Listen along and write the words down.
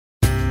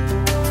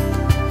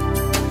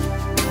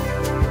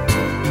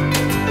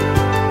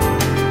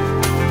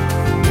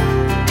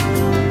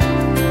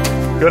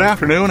Good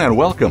afternoon and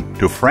welcome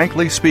to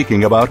Frankly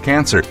Speaking About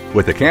Cancer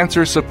with the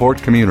Cancer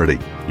Support Community.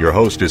 Your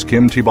host is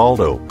Kim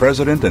Thiboldeaux,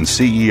 President and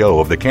CEO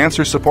of the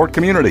Cancer Support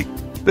Community.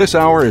 This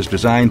hour is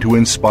designed to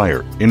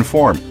inspire,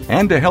 inform,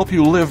 and to help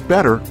you live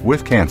better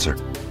with cancer.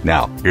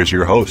 Now, here's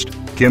your host,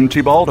 Kim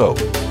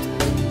Thiboldeaux.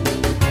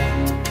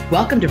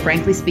 Welcome to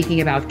Frankly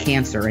Speaking About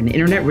Cancer, an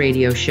internet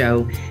radio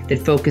show that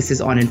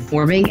focuses on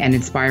informing and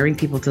inspiring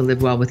people to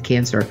live well with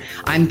cancer.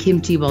 I'm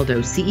Kim Thiboldeaux,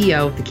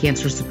 CEO of the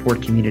Cancer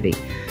Support Community.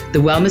 The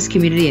Wellness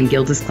Community and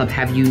Gilda's Club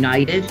have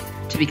united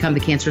to become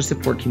the Cancer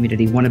Support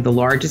Community, one of the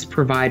largest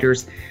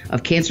providers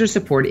of cancer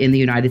support in the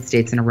United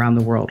States and around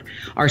the world.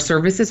 Our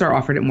services are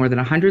offered at more than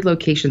 100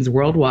 locations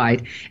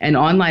worldwide and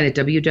online at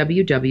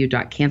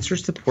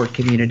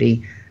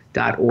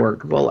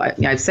www.cancersupportcommunity.org. Well,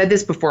 I've said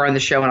this before on the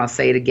show, and I'll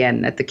say it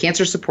again. At the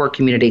Cancer Support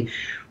Community,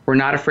 we're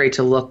not afraid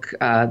to look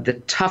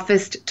the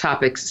toughest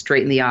topics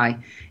straight in the eye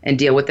and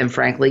deal with them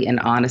frankly and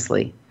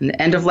honestly. And the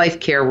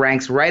end-of-life care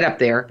ranks right up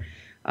there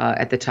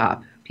at the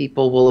top.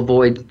 People will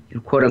avoid,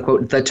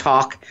 quote-unquote, the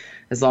talk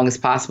as long as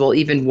possible,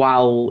 even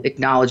while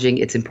acknowledging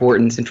its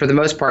importance. And for the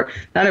most part,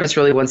 none of us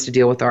really wants to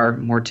deal with our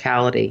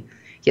mortality.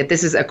 Yet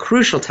this is a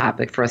crucial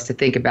topic for us to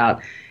think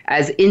about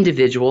as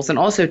individuals and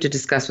also to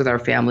discuss with our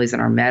families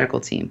and our medical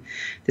team.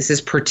 This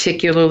is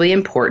particularly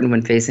important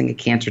when facing a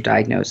cancer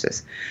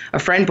diagnosis. A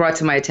friend brought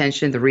to my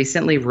attention the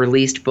recently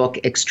released book,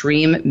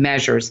 Extreme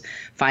Measures,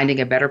 Finding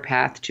a Better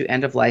Path to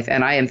End of Life,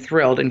 and I am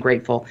thrilled and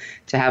grateful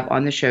to have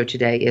on the show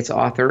today its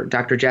author,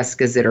 Dr.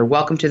 Jessica Zitter.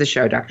 Welcome to the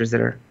show, Dr.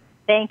 Zitter.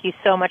 Thank you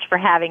so much for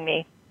having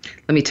me.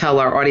 Let me tell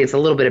our audience a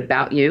little bit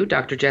about you.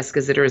 Dr.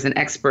 Jessica Zitter is an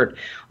expert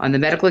on the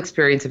medical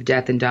experience of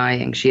death and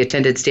dying. She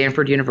attended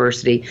Stanford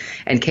University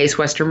and Case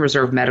Western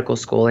Reserve Medical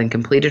School and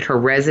completed her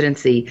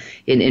residency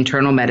in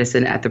internal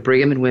medicine at the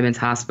Brigham and Women's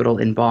Hospital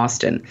in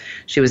Boston.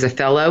 She was a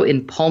fellow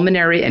in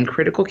pulmonary and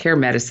critical care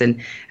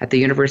medicine at the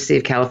University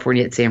of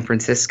California at San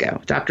Francisco.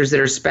 Dr.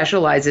 Zitter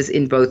specializes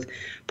in both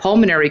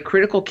pulmonary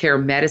critical care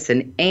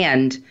medicine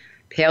and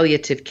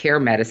palliative care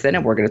medicine,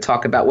 and we're going to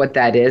talk about what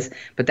that is,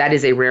 but that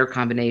is a rare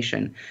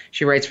combination.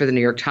 She writes for the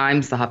New York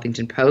Times, the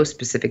Huffington Post,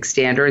 Pacific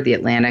Standard, the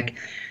Atlantic,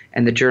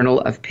 and the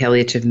Journal of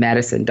Palliative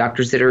Medicine.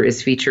 Dr. Zitter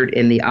is featured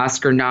in the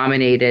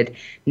Oscar-nominated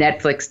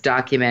Netflix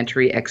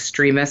documentary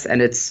Extremis,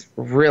 and it's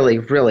really,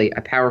 really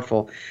a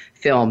powerful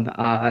film,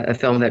 a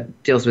film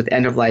that deals with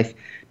end-of-life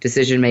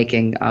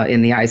decision-making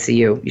in the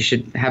ICU. You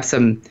should have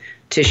some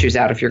tissues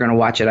out if you're going to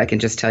watch it. I can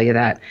just tell you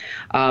that.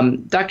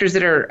 Dr.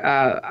 Zitter,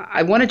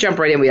 I want to jump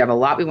right in. We have a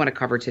lot we want to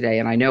cover today,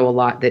 and I know a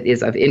lot that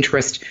is of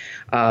interest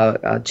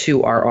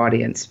to our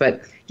audience.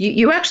 But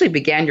you actually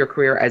began your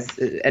career as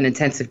an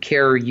intensive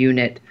care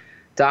unit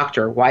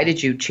doctor. Why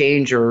did you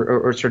change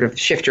or sort of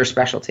shift your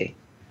specialty?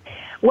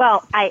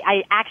 Well,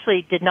 I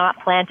actually did not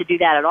plan to do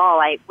that at all.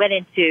 I went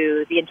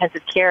into the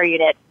intensive care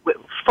unit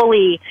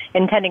fully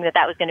intending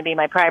that was going to be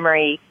my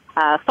primary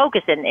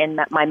focus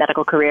in my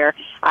medical career.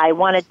 I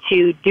wanted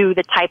to do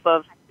the type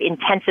of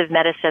intensive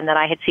medicine that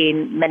I had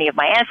seen many of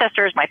my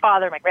ancestors, my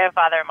father, my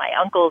grandfather, my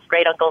uncles,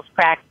 great-uncles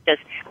practice,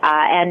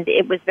 and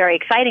it was very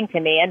exciting to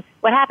me. And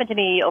what happened to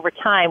me over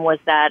time was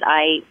that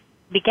I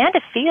began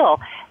to feel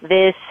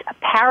this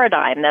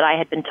paradigm that I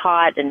had been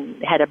taught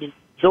and had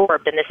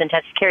absorbed in this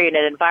intensive care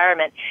unit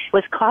environment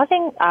was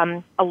causing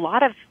a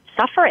lot of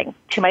suffering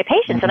to my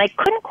patients, and I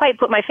couldn't quite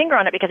put my finger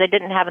on it because I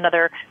didn't have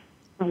another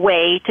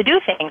way to do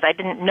things. I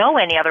didn't know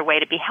any other way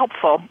to be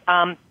helpful.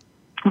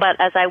 But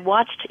as I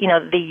watched,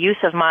 the use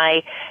of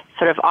my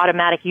sort of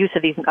automatic use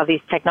of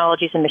these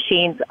technologies and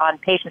machines on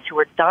patients who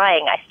were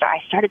dying, I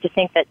started to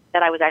think that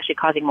I was actually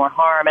causing more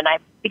harm, and I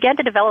began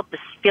to develop this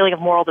feeling of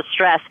moral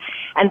distress.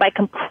 And by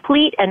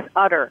complete and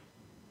utter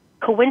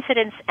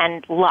coincidence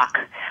and luck,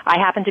 I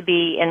happened to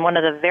be in one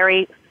of the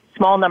very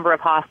small number of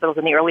hospitals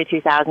in the early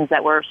 2000s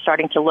that were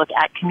starting to look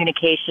at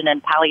communication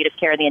and palliative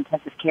care in the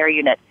intensive care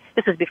unit.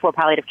 This was before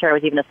palliative care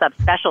was even a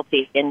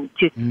subspecialty in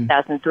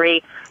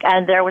 2003.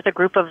 And there was a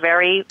group of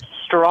very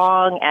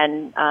strong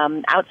and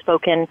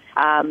outspoken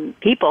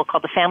people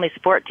called the Family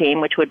Support Team,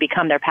 which would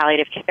become their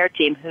palliative care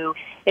team, who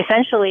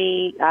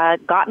essentially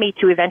got me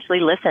to eventually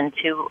listen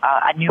to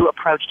a new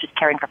approach to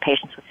caring for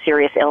patients with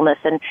serious illness.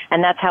 And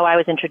that's how I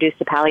was introduced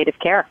to palliative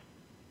care.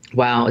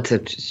 Wow, it's a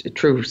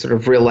true sort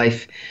of real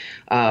life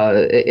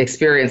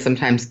experience.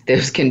 Sometimes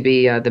those can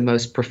be the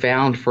most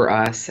profound for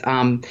us.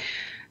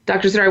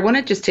 Dr. Zitter, I want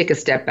to just take a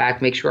step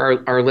back, make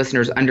sure our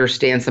listeners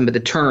understand some of the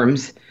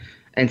terms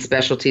and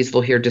specialties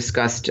we'll hear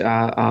discussed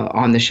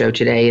on the show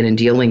today and in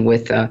dealing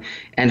with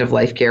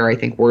end-of-life care. I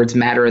think words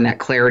matter and that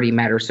clarity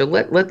matters. So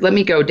let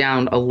me go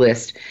down a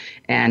list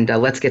and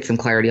let's get some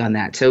clarity on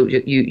that. So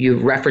you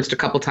referenced a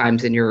couple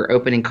times in your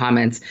opening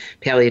comments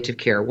palliative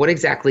care. What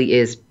exactly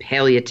is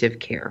palliative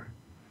care?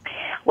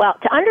 Well,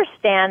 to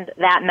understand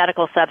that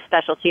medical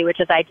subspecialty, which,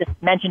 as I just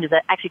mentioned, is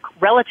actually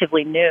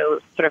relatively new,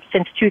 sort of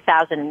since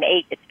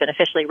 2008, it's been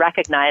officially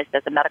recognized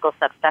as a medical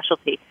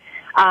subspecialty.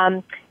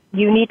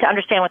 You need to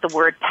understand what the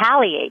word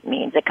palliate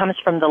means. It comes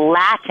from the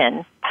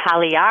Latin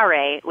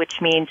palliare,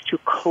 which means to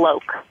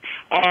cloak.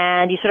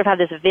 And you sort of have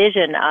this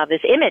vision of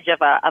this image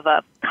of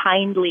a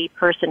kindly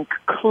person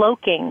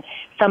cloaking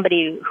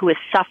somebody who is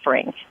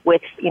suffering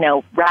with,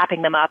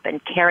 wrapping them up and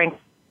caring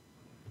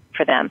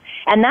for them.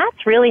 And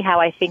that's really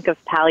how I think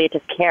of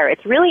palliative care.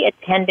 It's really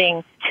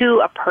attending to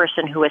a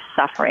person who is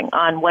suffering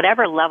on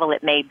whatever level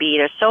it may be.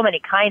 There's so many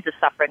kinds of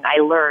suffering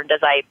I learned as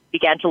I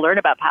began to learn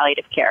about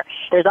palliative care.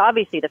 There's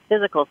obviously the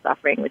physical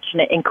suffering, which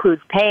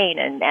includes pain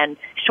and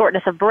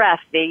shortness of breath,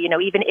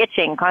 even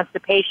itching,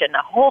 constipation,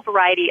 a whole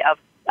variety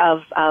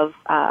of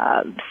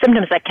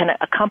symptoms that can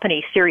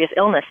accompany serious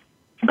illness.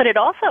 But it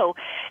also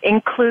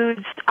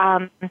includes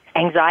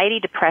anxiety,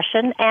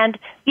 depression, and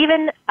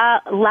even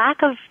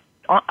lack of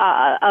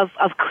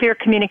clear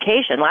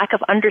communication, lack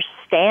of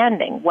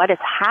understanding what is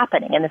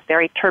happening in this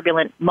very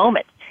turbulent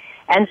moment.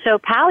 And so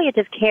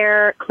palliative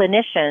care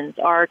clinicians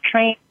are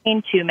trained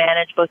to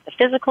manage both the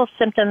physical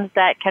symptoms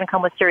that can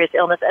come with serious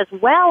illness as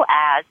well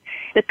as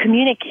the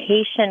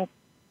communication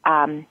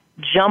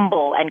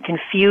jumble and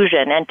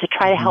confusion, and to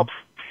try to help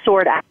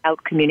sort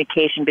out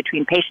communication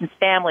between patients'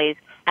 families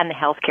and the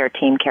healthcare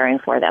team caring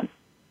for them.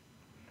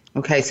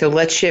 Okay, so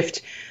let's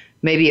shift.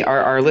 Maybe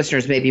our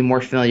listeners may be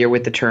more familiar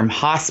with the term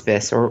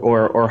hospice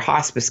or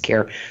hospice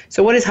care.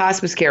 So what is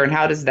hospice care, and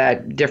how does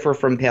that differ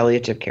from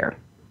palliative care?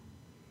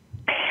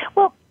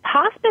 Well,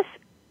 hospice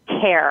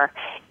care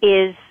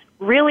is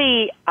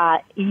really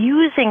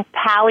using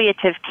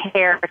palliative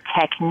care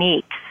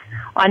techniques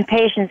on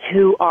patients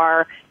who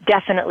are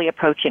definitely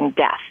approaching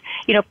death.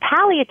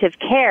 Palliative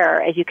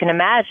care, as you can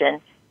imagine,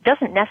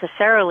 doesn't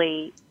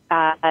necessarily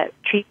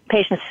treat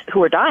patients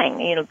who are dying.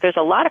 There's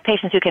a lot of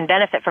patients who can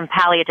benefit from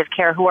palliative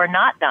care who are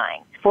not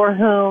dying, for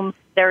whom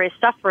there is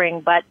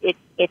suffering, but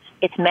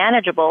it's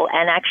manageable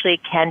and actually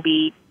can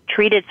be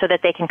treated so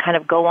that they can kind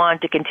of go on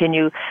to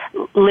continue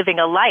living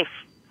a life.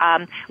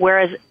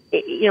 Whereas,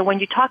 when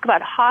you talk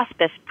about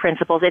hospice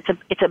principles,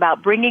 it's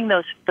about bringing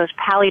those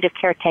palliative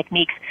care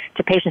techniques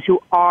to patients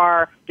who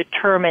are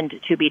determined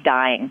to be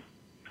dying,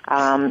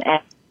 and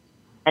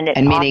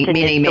meaning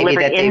maybe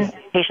that they've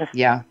patients.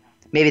 Yeah.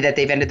 Maybe that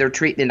they've ended their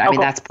treatment. I mean,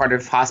 that's part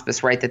of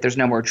hospice, right? That there's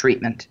no more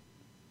treatment.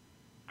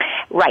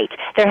 Right.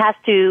 There has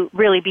to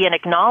really be an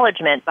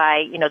acknowledgement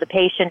by, the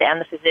patient and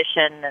the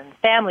physician and the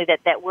family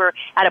that we're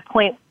at a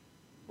point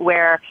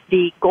where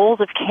the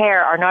goals of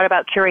care are not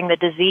about curing the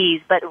disease,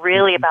 but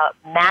really about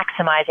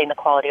maximizing the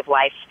quality of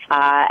life,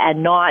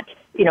 and not,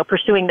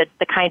 pursuing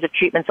the kinds of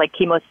treatments like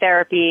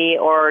chemotherapy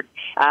or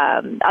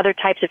other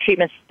types of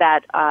treatments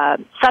that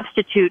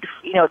substitute,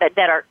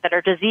 that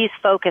are disease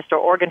focused or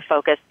organ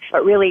focused,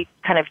 but really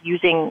kind of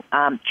using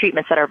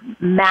treatments that are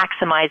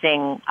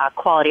maximizing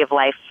quality of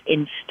life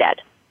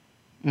instead.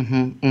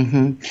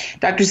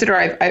 Dr. Sitter,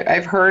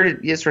 I've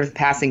heard sort of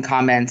passing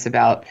comments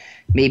about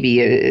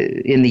maybe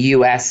in the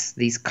U.S.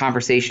 these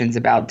conversations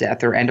about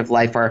death or end of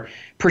life are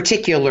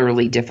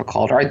particularly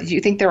difficult. Do you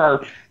think there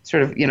are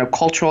sort of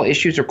cultural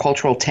issues or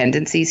cultural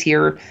tendencies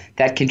here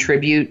that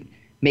contribute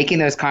making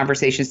those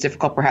conversations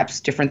difficult,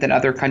 perhaps different than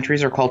other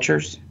countries or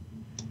cultures?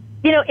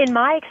 In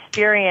my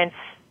experience,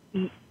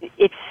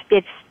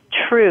 it's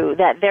true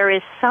that there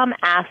is some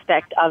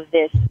aspect of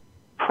this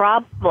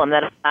problem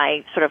that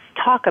I sort of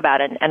talk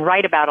about and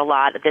write about a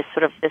lot, this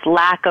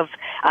lack of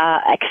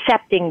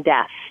accepting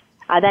death,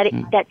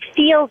 that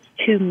feels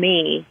to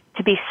me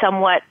to be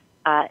somewhat,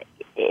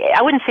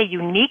 I wouldn't say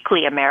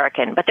uniquely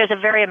American, but there's a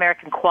very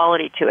American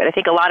quality to it. I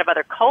think a lot of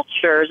other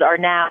cultures are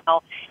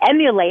now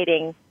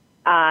emulating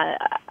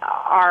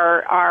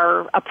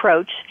our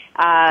approach,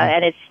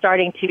 and it's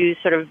starting to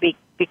sort of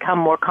become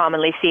more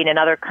commonly seen in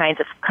other kinds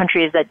of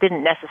countries that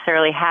didn't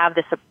necessarily have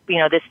this,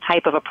 this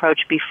type of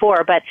approach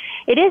before. But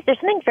there's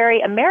something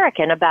very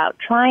American about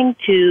trying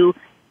to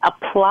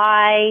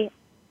apply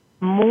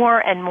more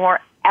and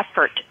more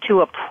effort to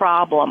a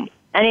problem.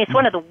 And it's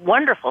one of the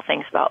wonderful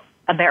things about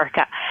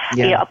America.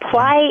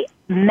 Apply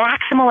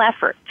maximal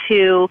effort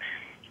to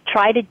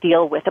try to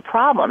deal with a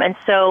problem. And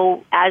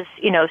so, as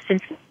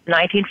since the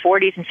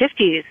 1940s and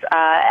 50s,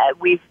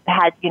 we've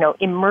had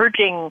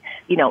emerging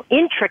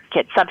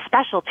intricate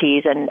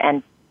subspecialties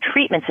and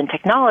treatments and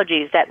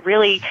technologies that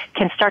really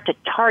can start to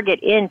target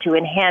in to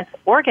enhance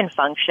organ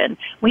function.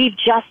 We've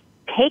just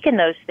taken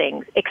those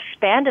things,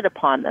 expanded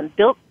upon them,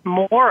 built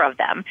more of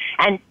them,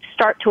 and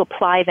start to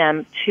apply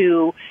them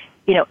to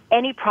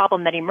any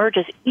problem that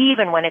emerges,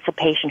 even when it's a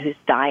patient who's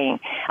dying.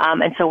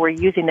 And so we're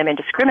using them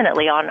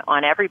indiscriminately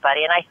on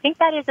everybody. And I think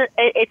that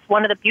it's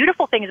one of the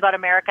beautiful things about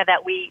America,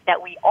 that we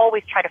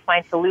always try to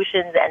find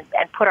solutions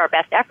and put our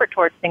best effort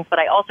towards things. But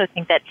I also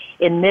think that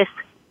in this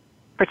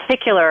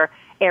particular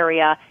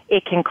area,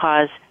 it can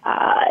cause,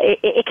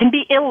 it can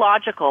be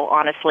illogical,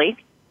 honestly,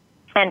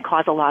 and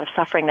cause a lot of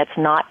suffering that's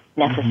not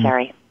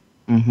necessary.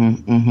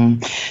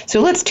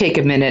 So let's take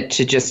a minute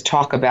to just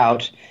talk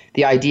about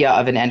the idea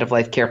of an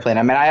end-of-life care plan.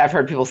 I mean, I've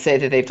heard people say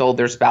that they've told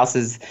their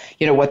spouses,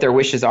 what their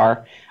wishes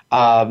are.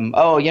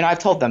 I've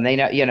told them, they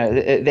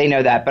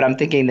know that, but I'm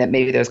thinking that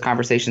maybe those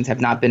conversations have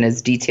not been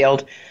as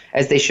detailed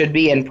as they should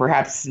be, and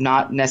perhaps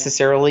not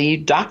necessarily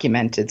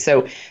documented.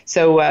 So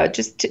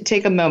just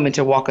take a moment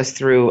to walk us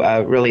through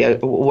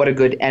what a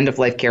good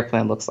end-of-life care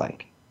plan looks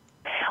like.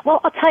 Well,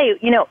 I'll tell you,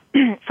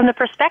 from the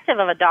perspective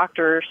of a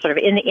doctor sort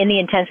of in the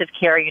intensive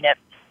care unit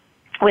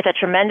with a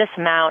tremendous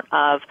amount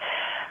of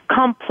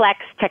complex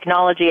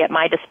technology at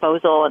my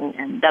disposal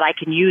and that I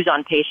can use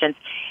on patients,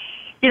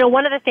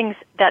 one of the things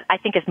that I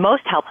think is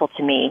most helpful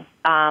to me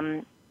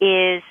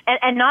is,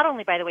 and not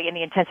only, by the way, in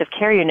the intensive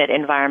care unit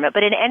environment,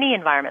 but in any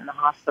environment in the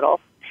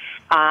hospital,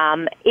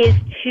 is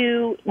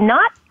to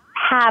not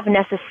have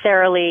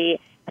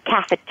necessarily a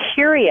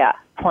cafeteria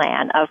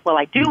plan of, well,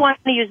 I do want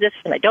to use this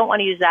and I don't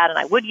want to use that, and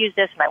I would use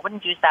this and I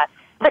wouldn't use that.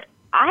 But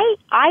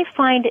I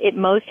find it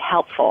most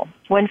helpful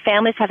when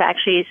families have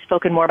actually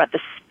spoken more about the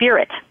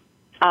spirit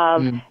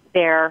of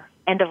their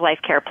end-of-life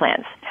care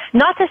plans.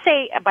 Not to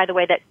say, by the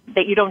way,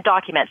 that you don't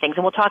document things,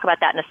 and we'll talk about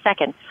that in a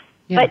second.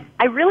 Yeah. But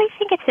I really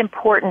think it's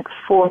important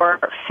for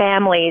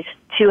families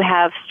to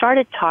have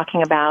started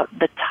talking about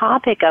the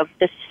topic of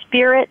the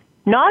spirit,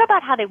 not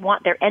about how they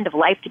want their end of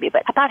life to be,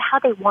 but about how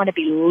they want to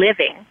be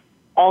living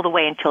all the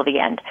way until the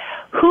end.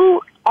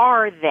 Who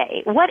are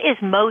they? What is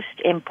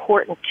most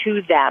important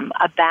to them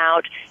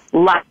about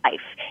life?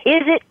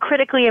 Is it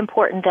critically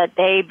important that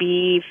they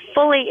be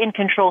fully in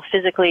control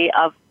physically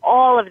of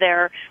all of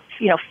their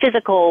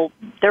physical,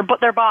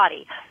 their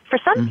body? For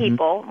some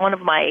people, one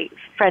of my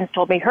friends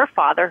told me her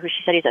father, who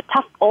she said he's a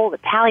tough old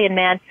Italian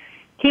man,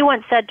 he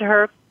once said to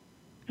her,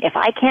 if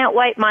I can't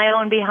wipe my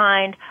own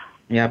behind,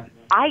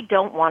 I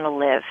don't want to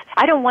live.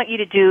 I don't want you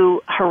to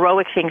do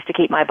heroic things to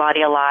keep my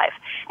body alive.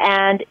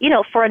 And,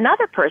 for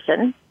another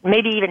person,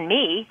 maybe even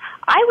me,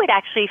 I would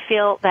actually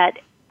feel that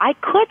I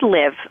could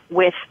live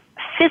with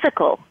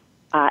physical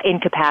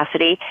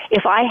incapacity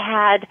if I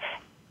had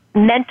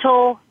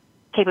mental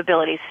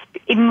capabilities,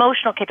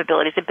 emotional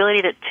capabilities,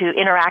 ability to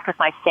interact with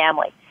my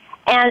family.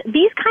 And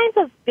these kinds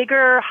of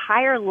bigger,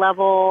 higher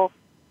level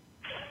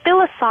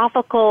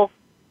philosophical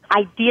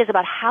ideas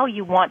about how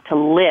you want to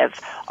live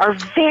are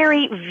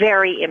very,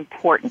 very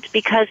important,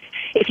 because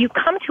if you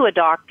come to a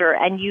doctor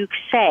and you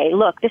say,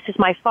 look, this is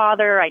my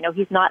father, I know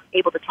he's not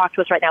able to talk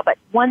to us right now, but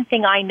one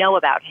thing I know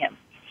about him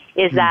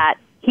is that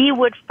he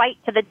would fight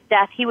to the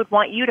death, he would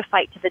want you to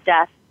fight to the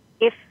death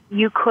if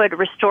you could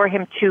restore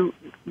him to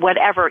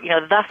whatever,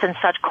 thus and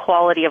such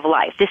quality of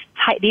life,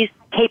 these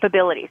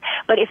capabilities.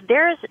 But if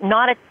there's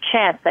not a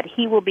chance that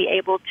he will be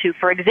able to,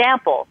 for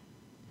example,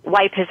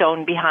 wipe his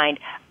own behind,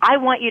 I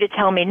want you to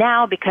tell me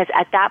now, because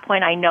at that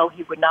point I know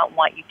he would not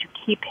want you to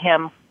keep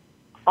him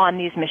on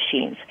these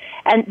machines.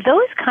 And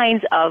those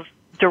kinds of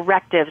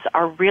directives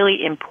are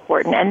really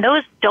important, and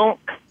those don't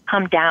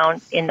come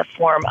down in the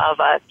form of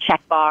a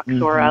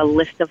checkbox or a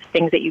list of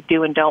things that you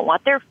do and don't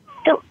want. They're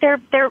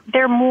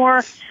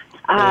more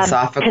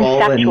philosophical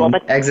conceptual, and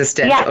but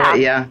existential.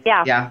 Yeah.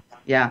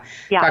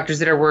 Dr.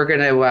 Zitter, we're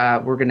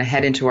gonna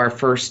head into our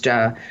first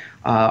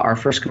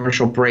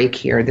commercial break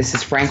here. This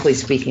is Frankly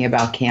Speaking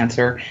About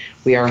Cancer.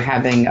 We are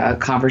having a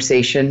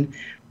conversation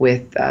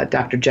with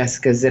Dr.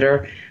 Jessica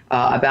Zitter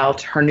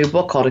about her new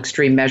book called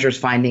Extreme Measures: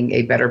 Finding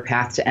a Better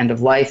Path to End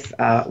of Life.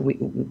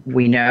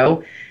 We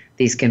know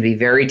these can be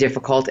very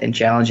difficult and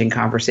challenging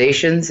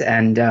conversations,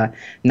 and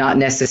not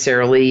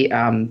necessarily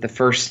the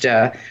first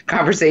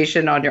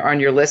conversation on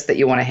your list that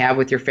you want to have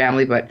with your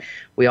family. But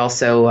we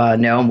also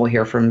know, and we'll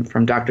hear from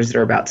Dr.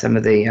 Zitter about some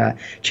of the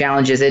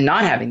challenges in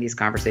not having these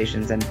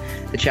conversations and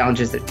the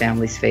challenges that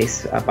families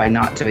face by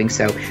not doing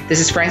so. This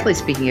is Frankly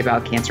Speaking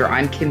About Cancer.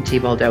 I'm Kim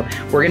Thiboldeaux.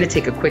 We're going to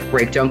take a quick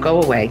break. Don't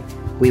go away.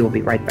 We will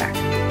be right back.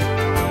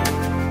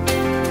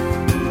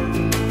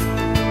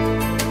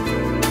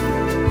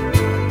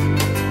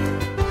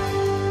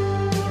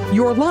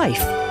 Your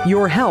life,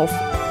 your health,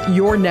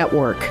 your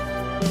network.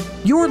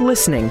 You're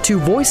listening to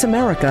Voice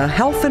America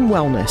Health and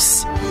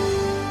Wellness.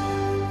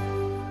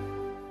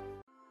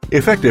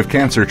 Effective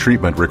cancer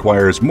treatment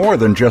requires more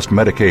than just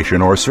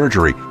medication or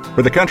surgery.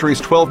 For the country's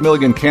 12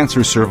 million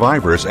cancer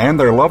survivors and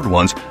their loved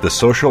ones, the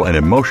social and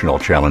emotional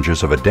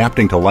challenges of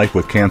adapting to life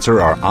with cancer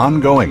are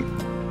ongoing.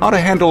 How to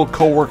handle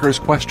coworkers'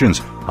 questions,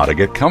 how to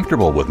get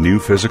comfortable with new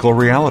physical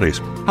realities,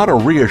 how to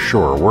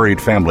reassure worried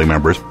family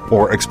members,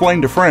 or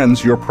explain to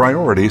friends your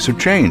priorities have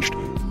changed.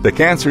 The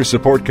Cancer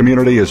Support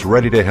Community is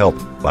ready to help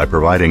by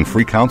providing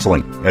free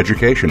counseling,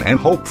 education, and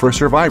hope for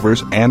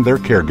survivors and their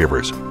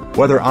caregivers.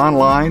 Whether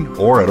online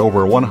or at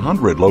over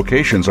 100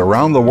 locations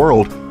around the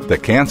world, the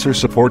Cancer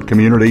Support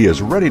Community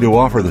is ready to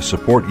offer the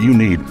support you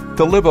need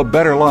to live a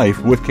better life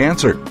with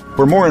cancer.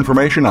 For more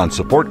information on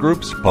support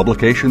groups,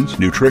 publications,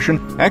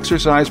 nutrition,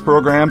 exercise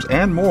programs,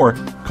 and more,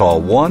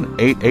 call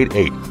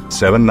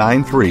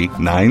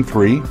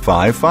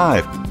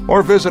 1-888-793-9355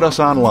 or visit us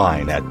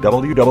online at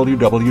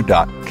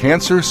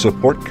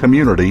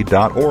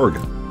www.cancersupportcommunity.org.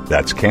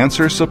 That's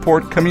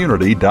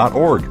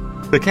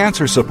cancersupportcommunity.org. The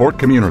Cancer Support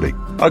Community,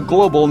 a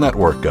global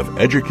network of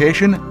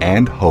education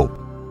and hope.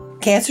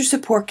 Cancer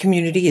Support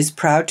Community is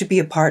proud to be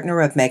a partner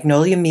of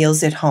Magnolia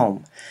Meals at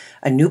Home,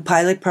 a new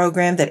pilot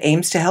program that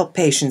aims to help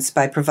patients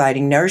by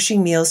providing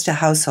nourishing meals to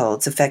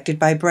households affected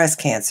by breast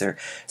cancer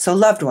so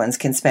loved ones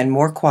can spend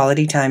more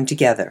quality time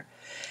together.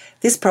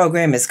 This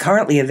program is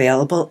currently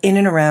available in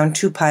and around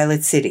 2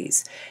 pilot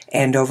cities,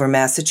 Andover,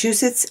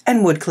 Massachusetts,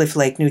 and Woodcliff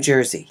Lake, New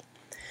Jersey.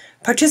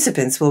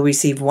 Participants will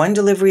receive 1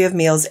 delivery of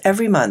meals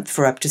every month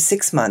for up to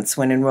 6 months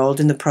when enrolled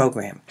in the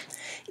program.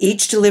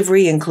 Each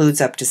delivery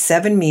includes up to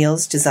 7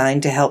 meals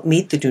designed to help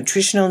meet the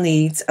nutritional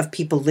needs of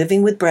people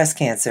living with breast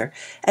cancer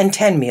and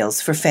 10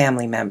 meals for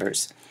family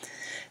members.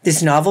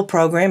 This novel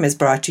program is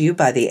brought to you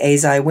by the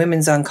AZI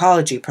Women's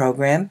Oncology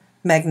Program,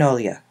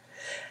 Magnolia,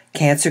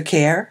 Cancer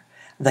Care,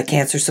 the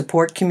Cancer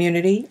Support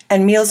Community,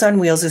 and Meals on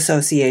Wheels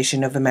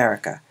Association of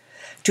America.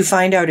 To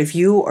find out if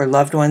you or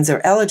loved ones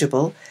are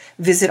eligible,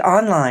 visit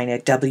online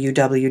at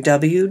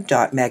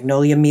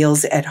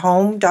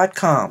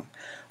www.magnoliamealsathome.com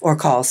or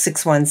call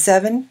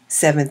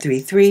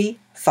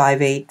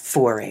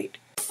 617-733-5848.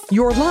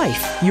 Your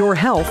life, your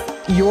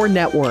health, your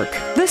network.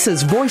 This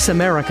is Voice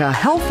America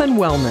Health and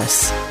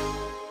Wellness.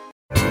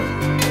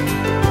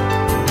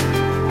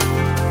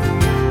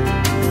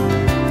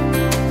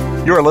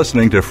 You're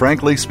listening to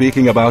Frankly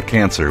Speaking About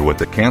Cancer with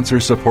the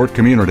Cancer Support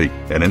Community,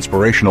 an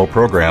inspirational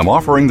program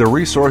offering the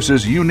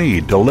resources you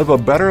need to live a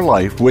better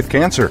life with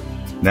cancer.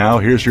 Now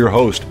here's your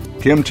host,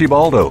 Kim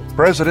Thiboldeaux,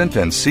 President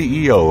and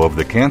CEO of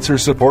the Cancer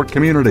Support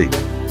Community.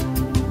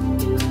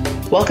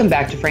 Welcome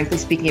back to Frankly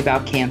Speaking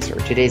About Cancer.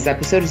 Today's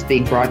episode is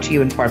being brought to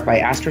you in part by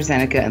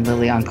AstraZeneca and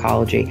Lilly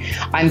Oncology.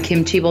 I'm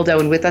Kim Thiboldeaux,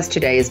 and with us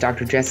today is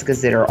Dr. Jessica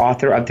Zitter,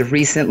 author of the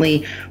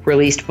recently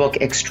released book,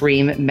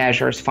 Extreme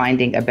Measures,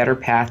 Finding a Better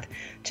Path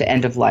to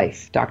End of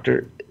Life.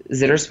 Dr.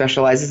 Zitter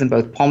specializes in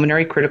both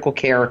pulmonary critical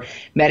care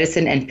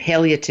medicine and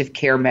palliative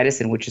care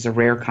medicine, which is a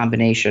rare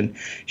combination.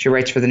 She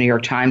writes for the New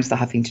York Times, the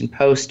Huffington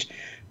Post,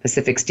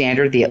 Pacific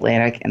Standard, The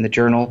Atlantic, and the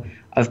Journal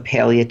of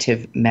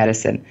Palliative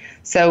Medicine.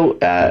 So,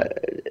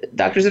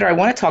 Dr. Zitter, I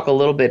want to talk a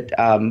little bit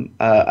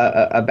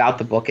about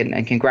the book,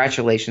 and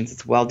congratulations.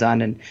 It's well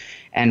done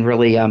and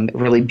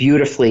really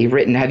beautifully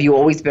written. Have you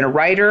always been a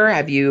writer?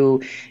 Have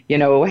you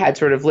had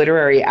sort of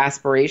literary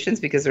aspirations?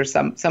 Because there's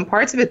some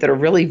parts of it that are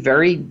really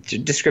very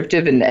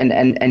descriptive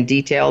and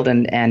detailed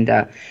and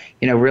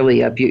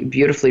really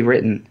beautifully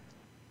written.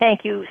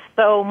 Thank you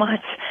so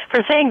much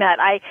for saying that.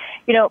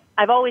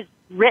 I've always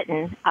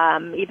written,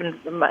 even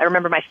I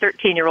remember my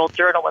 13-year-old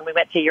journal when we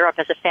went to Europe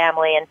as a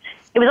family, and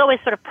it was always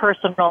sort of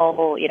personal,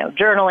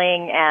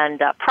 journaling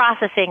and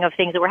processing of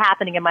things that were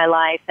happening in my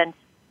life. And,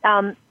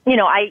 that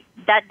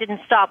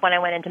didn't stop when I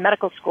went into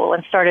medical school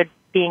and started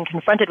being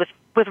confronted with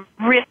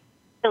really,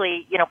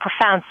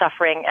 profound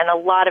suffering and a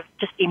lot of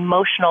just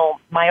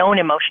my own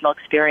emotional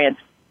experience.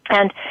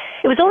 And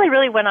it was only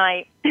really when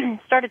I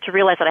started to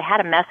realize that I had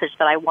a message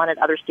that I wanted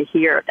others to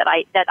hear, that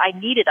I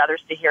needed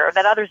others to hear,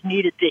 that others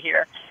needed to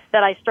hear,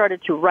 that I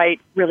started to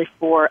write really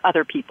for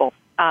other people.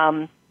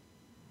 I've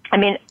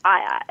always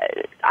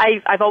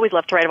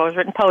loved to write. I've always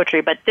written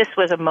poetry, but this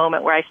was a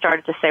moment where I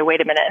started to say,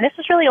 wait a minute. And this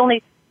was really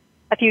only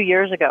a few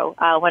years ago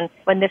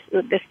when this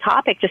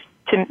topic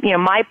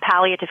my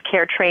palliative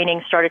care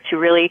training started to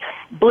really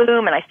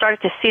bloom, and I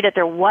started to see that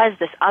there was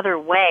this other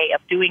way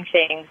of doing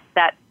things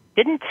that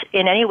didn't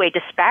in any way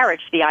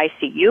disparage the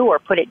ICU or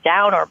put it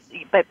down,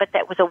 but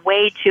that was a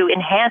way to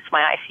enhance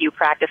my ICU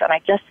practice. And I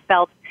just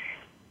felt,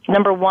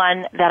 number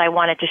one, that I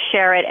wanted to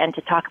share it and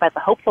to talk about the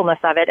hopefulness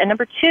of it, and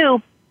number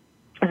two,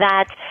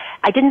 that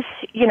I didn't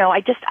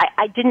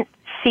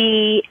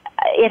see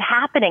it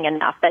happening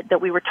enough, that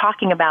we were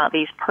talking about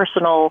these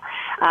personal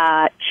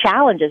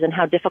challenges and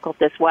how difficult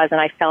this was, and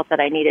I felt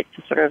that I needed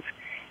to sort of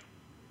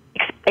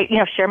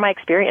share my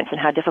experience and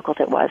how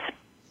difficult it was.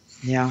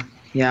 Yeah.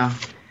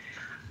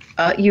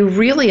 You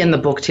really, in the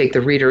book, take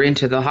the reader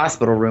into the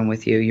hospital room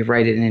with you. You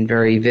write it in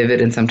very vivid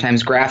and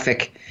sometimes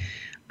graphic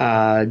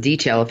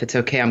detail. If it's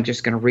okay, I'm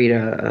just going to read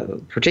a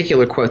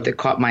particular quote that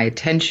caught my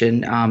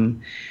attention.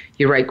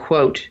 You write,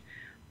 quote,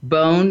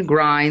 "Bone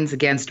grinds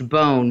against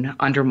bone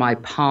under my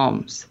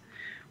palms.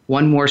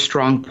 One more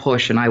strong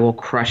push and I will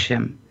crush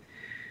him.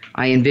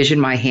 I envision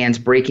my hands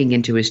breaking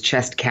into his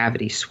chest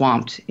cavity,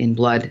 swamped in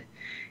blood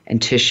and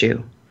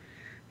tissue."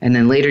 And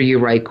then later you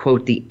write,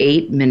 quote, "The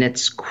 8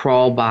 minutes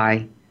crawl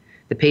by,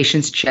 the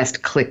patient's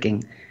chest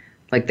clicking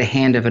like the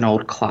hand of an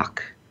old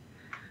clock."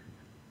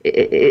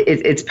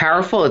 It's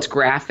powerful. It's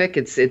graphic.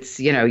 It's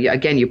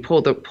again, you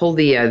pull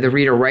the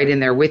reader right in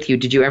there with you.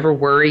 Did you ever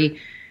worry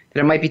that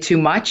it might be too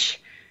much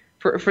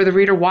for the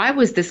reader? Why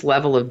was this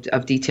level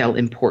of detail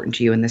important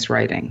to you in this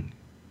writing?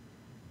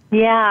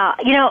 Yeah,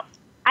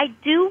 I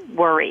do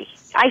worry.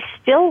 I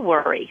still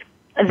worry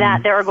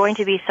that there are going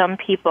to be some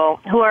people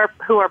who are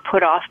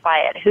put off by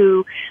it,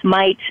 who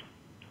might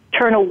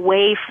turn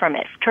away from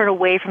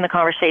the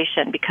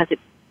conversation because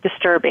it's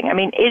disturbing. I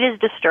mean, it is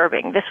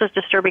disturbing. This was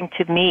disturbing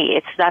to me.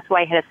 That's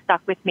why it has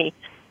stuck with me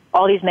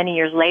all these many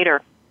years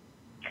later.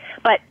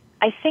 But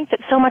I think that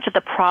so much of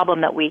the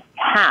problem that we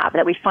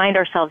find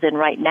ourselves in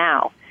right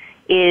now,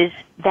 is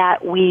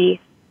that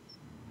we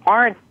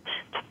aren't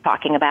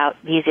talking about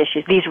these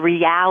issues, these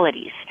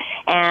realities.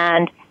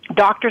 And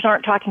doctors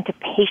aren't talking to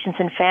patients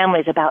and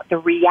families about the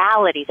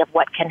realities of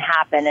what can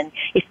happen. And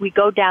if we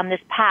go down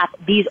this path,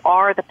 these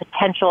are the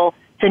potential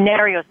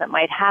scenarios that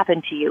might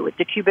happen to you with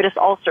decubitus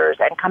ulcers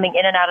and coming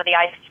in and out of the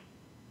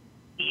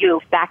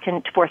ICU, back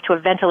and forth to a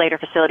ventilator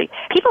facility.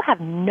 People have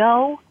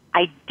no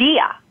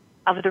idea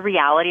of the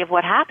reality of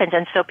what happens.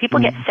 And so people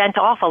get sent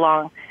off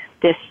along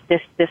this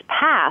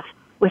path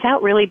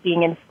without really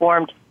being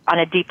informed on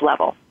a deep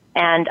level.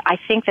 And I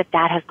think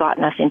that has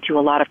gotten us into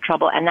a lot of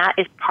trouble. And that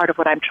is part of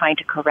what I'm trying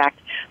to correct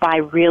by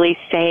really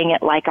saying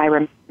it like I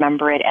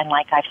remember it and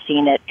like I've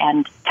seen it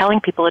and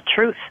telling people the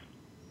truth.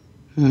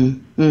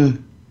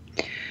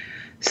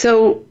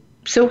 So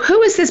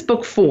who is this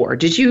book for?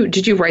 Did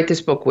you write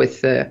this book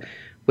with the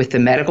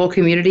medical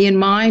community in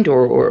mind,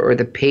 or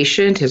the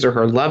patient, his or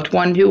her loved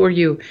one? Who are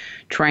you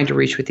trying to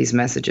reach with these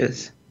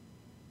messages?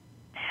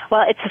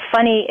 Well, it's a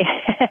funny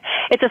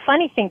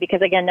thing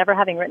because, again, never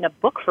having written a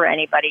book for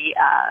anybody,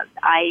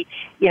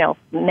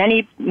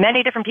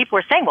 many different people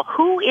were saying, well,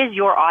 who is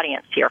your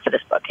audience here for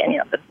this book?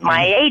 And,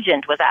 my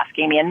agent was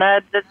asking me and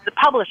the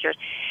publishers.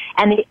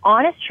 And the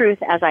honest truth,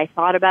 as I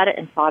thought about it,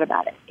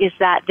 is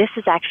that this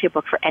is actually a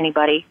book for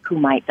anybody who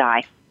might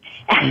die.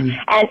 And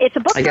it's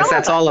a book for all of us. I guess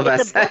that's all of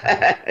us.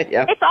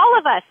 Yeah. It's all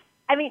of us.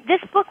 I mean, this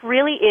book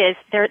really is,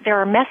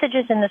 there are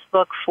messages in this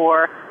book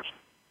for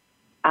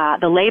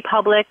the lay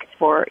public,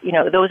 for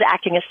those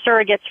acting as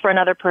surrogates for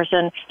another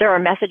person. There are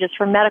messages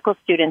for medical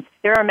students.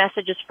 There are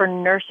messages for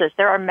nurses.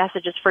 There are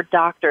messages for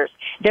doctors.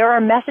 There are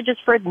messages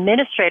for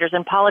administrators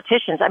and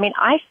politicians. I mean,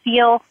 I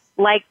feel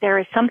like there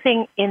is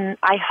something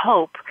I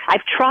hope,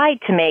 I've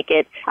tried to make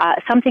it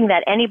something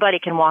that anybody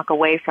can walk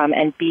away from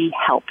and be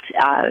helped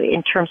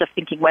in terms of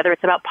thinking, whether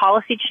it's about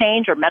policy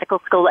change or medical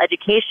school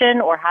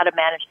education or how to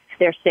manage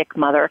their sick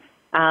mother.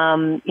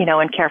 And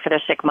care for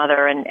their sick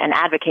mother and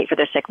advocate for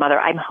their sick mother.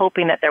 I'm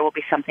hoping that there will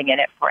be something in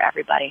it for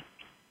everybody.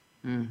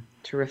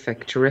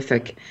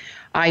 Terrific.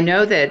 I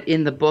know that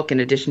in the book, in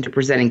addition to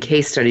presenting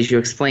case studies, you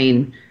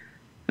explain,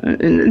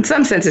 in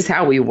some senses,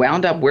 how we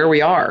wound up where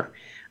we are,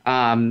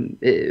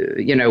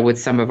 with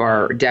some of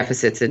our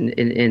deficits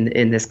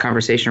in this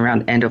conversation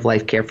around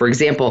end-of-life care. For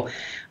example,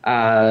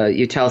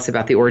 you tell us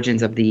about the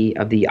origins of the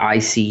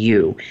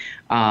ICU.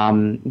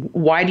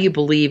 Why do you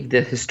believe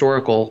the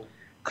historical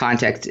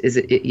context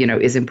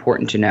is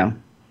important to know?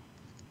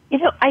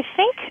 I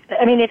think,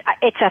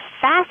 it's a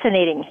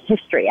fascinating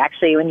history,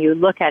 actually, when you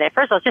look at it.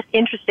 First of all, it's just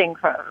interesting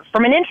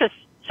from an interest's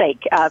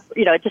sake,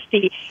 just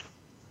the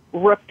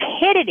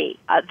rapidity,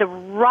 the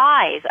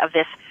rise of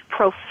this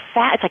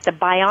it's like the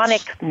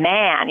bionic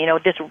man,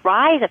 this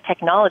rise of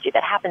technology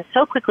that happened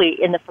so quickly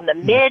from the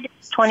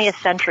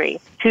mid-20th century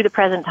to the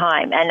present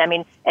time.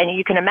 And and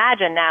you can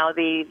imagine now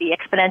the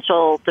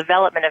exponential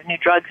development of new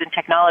drugs and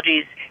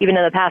technologies, even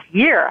in the past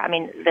year.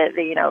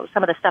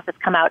 Some of the stuff that's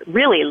come out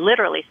really,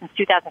 literally since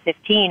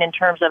 2015 in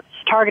terms of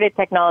targeted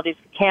technologies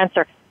for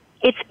cancer.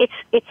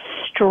 It's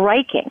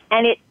striking.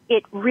 And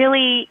it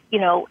really,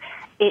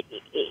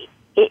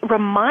 it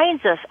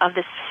reminds us of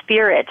the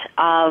spirit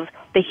of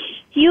the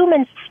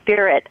human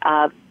spirit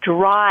of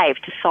drive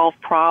to solve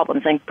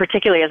problems, and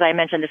particularly, as I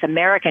mentioned, this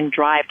American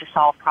drive to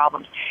solve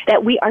problems,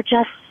 that we are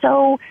just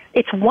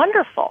it's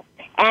wonderful.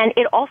 And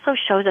it also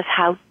shows us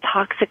how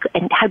toxic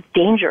and how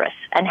dangerous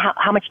and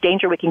how much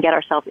danger we can get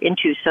ourselves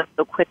into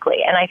so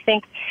quickly. And I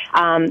think,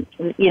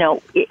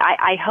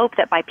 I hope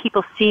that by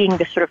people seeing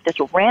this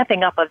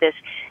ramping up of this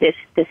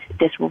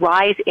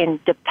rise in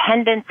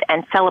dependence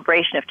and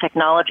celebration of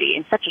technology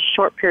in such a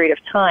short period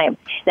of time,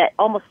 that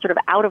almost sort of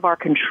out of our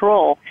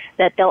control,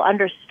 that they'll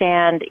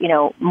understand,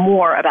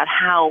 more about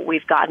how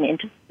we've gotten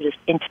into this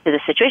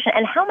situation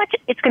and how much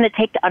it's going to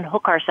take to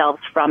unhook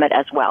ourselves from it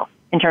as well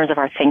in terms of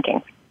our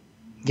thinking.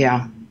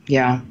 Yeah.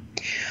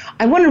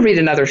 I want to read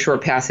another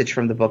short passage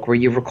from the book where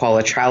you recall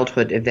a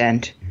childhood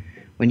event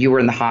when you were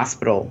in the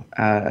hospital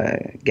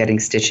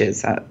getting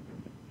stitches.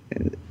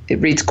 It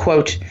reads,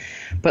 quote,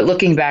 "But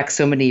looking back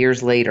so many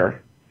years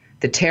later,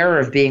 the terror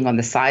of being on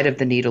the side of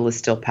the needle is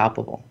still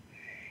palpable.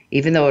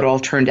 Even though it all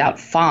turned out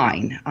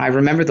fine, I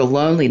remember the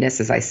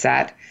loneliness as I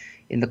sat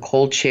in the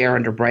cold chair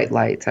under bright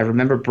lights. I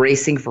remember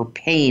bracing for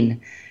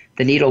pain,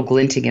 the needle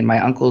glinting in my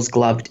uncle's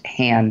gloved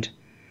hand.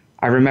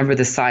 I remember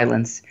the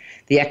silence,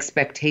 the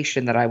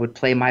expectation that I would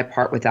play my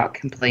part without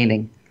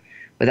complaining,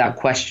 without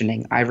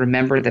questioning. I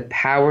remember the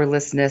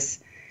powerlessness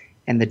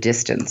and the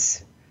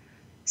distance."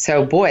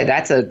 So, boy,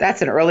 that's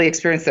an early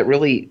experience that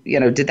really,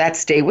 did that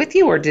stay with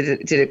you, or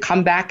did it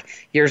come back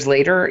years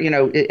later,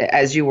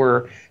 as you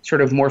were sort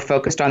of more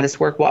focused on this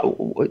work?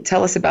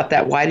 Tell us about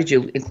that. Why did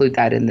you include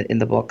that in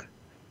the book?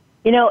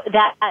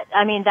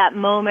 That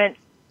moment,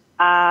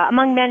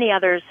 among many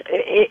others,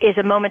 is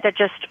a moment that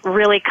just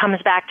really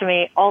comes back to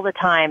me all the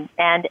time.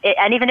 And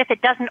even if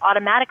it doesn't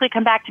automatically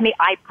come back to me,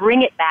 I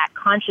bring it back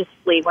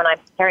consciously when I'm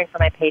caring for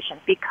my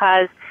patients,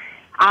 because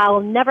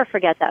I'll never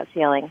forget that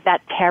feeling,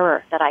 that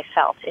terror that I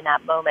felt in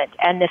that moment,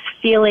 and this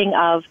feeling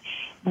of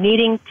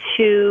needing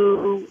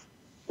to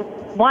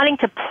wanting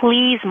to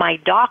please my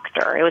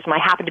doctor. It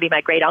happened to be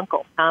my great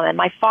uncle and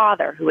my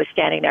father who was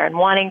standing there, and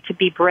wanting to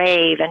be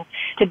brave and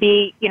to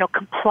be,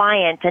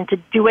 compliant and to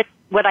do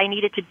what I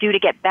needed to do to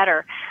get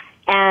better.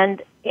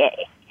 And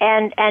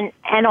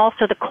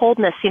also the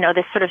coldness,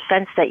 this sort of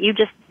sense that you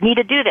just need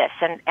to do this.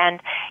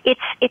 And it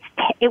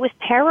was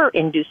terror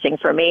inducing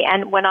for me.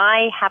 And when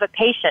I have a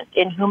patient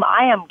in whom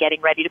I am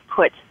getting ready to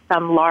put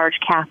some large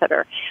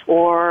catheter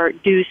or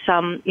do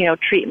some,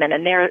 treatment,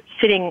 and they're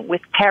sitting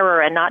with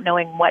terror and not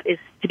knowing what is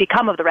to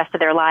become of the rest of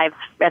their lives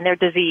and their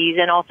disease,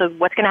 and also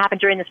what's going to happen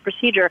during this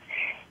procedure,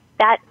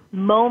 that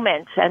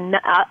moment and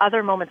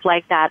other moments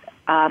like that,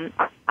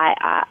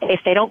 if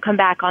they don't come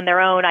back on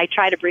their own, I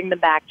try to bring them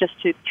back just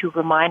to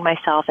remind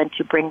myself and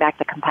to bring back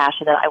the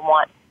compassion that I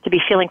want to be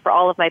feeling for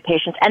all of my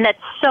patients. And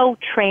that's so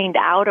trained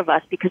out of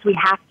us because we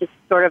have to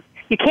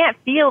you can't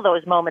feel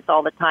those moments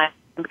all the time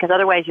because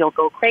otherwise you'll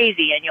go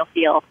crazy and you'll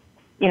feel,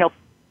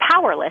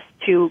 powerless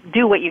to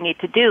do what you need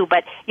to do.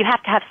 But you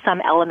have to have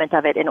some element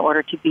of it in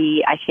order to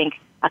be, I think,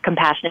 a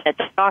compassionate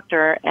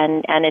doctor,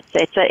 and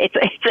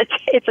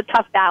it's a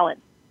tough balance.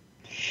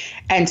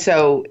 And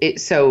so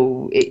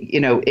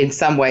in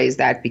some ways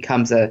that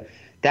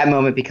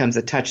moment becomes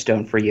a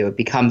touchstone for you. It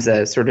becomes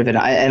a sort of an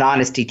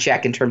honesty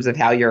check in terms of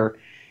how you're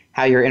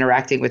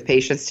interacting with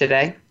patients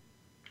today.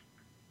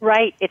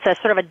 Right. It's a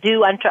sort of a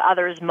do unto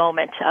others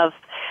moment of,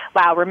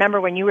 wow, remember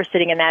when you were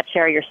sitting in that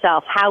chair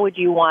yourself, how would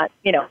you want,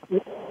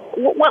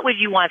 what would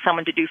you want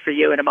someone to do for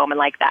you in a moment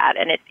like that?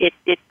 And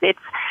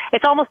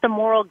it's almost a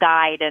moral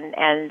guide, and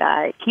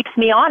it keeps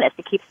me honest.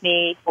 It keeps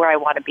me where I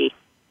want to be.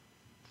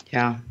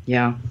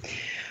 Yeah.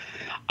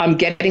 I'm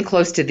getting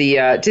close to the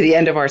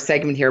end of our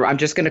segment here. I'm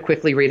just going to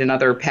quickly read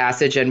another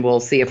passage, and we'll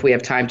see if we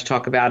have time to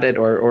talk about it,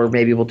 or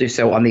maybe we'll do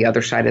so on the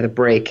other side of the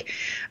break.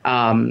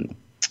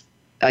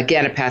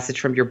 Again, a passage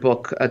from your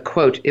book, a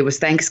quote, "It was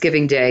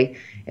Thanksgiving Day,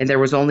 and there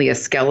was only a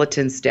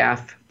skeleton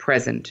staff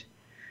present.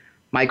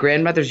 My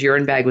grandmother's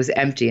urine bag was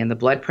empty, and the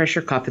blood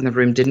pressure cuff in the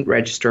room didn't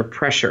register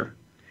pressure.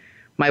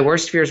 My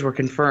worst fears were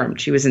confirmed.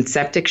 She was in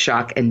septic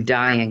shock and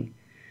dying.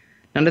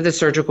 None of the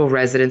surgical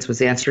residents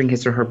was answering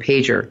his or her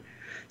pager,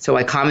 so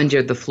I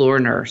commandeered the floor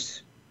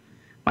nurse.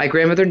 My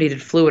grandmother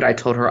needed fluid, I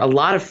told her, a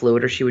lot of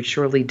fluid, or she would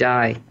surely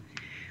die.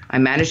 I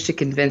managed to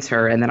convince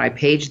her, and then I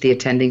paged the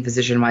attending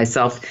physician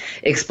myself,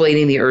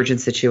 explaining the urgent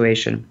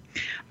situation.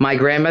 My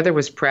grandmother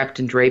was prepped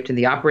and draped in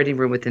the operating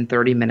room within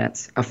 30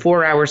 minutes. A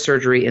 4-hour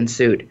surgery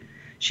ensued.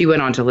 She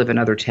went on to live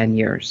another 10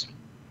 years.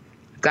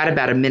 I've got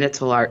about a minute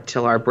till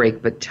our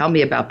break, but tell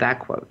me about that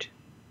quote."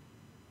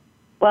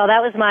 Well,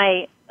 that was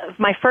my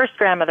first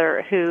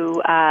grandmother,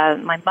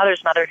 my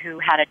mother's mother, who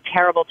had a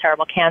terrible,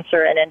 terrible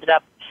cancer and ended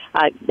up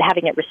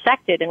having it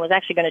resected and was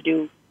actually going to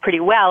do pretty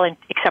well,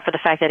 except for the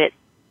fact that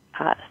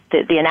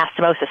the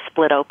anastomosis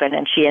split open,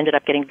 and she ended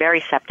up getting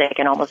very septic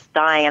and almost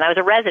dying. And I was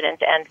a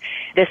resident, and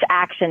this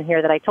action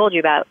here that I told you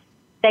about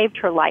saved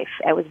her life.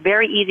 It was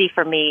very easy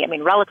for me,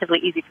 relatively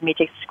easy for me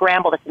to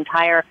scramble this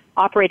entire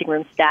operating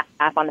room staff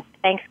on the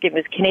Thanksgiving.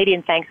 It was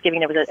Canadian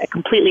Thanksgiving. There was a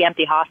completely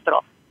empty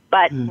hospital.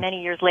 But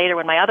many years later,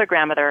 when my other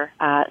grandmother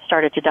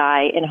started to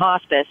die in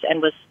hospice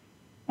and was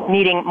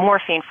needing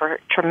morphine for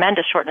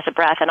tremendous shortness of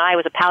breath, and I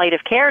was a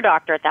palliative care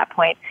doctor at that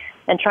point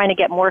and trying to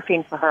get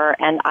morphine for her,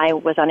 and I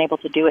was unable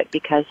to do it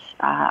because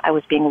I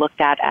was being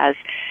looked at as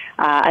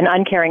an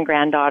uncaring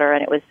granddaughter,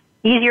 and it was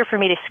easier for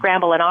me to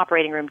scramble an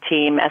operating room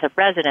team as a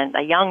resident,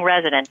 a young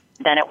resident,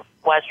 than it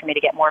was for me to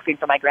get morphine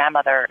for my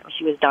grandmother.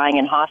 She was dying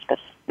in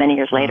hospice many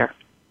years later.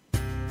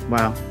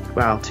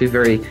 Wow. Two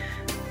very,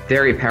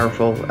 very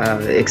powerful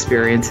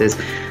experiences.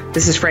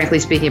 This is Frankly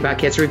Speaking About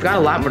Cancer. We've got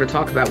a lot more to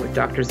talk about with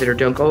Dr. Zitter.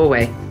 Don't go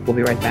away. We'll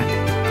be right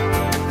back.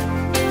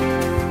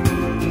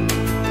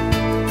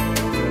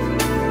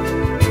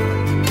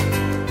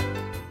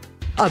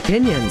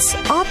 Opinions,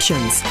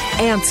 options,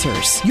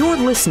 answers. You're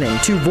listening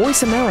to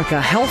Voice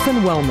America Health and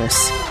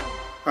Wellness.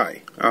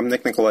 Hi, I'm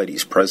Nick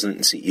Nicolaides, President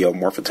and CEO of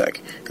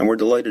Morphotek, and we're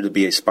delighted to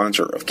be a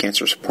sponsor of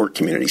Cancer Support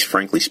Community's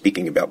Frankly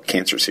Speaking About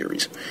Cancer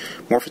series.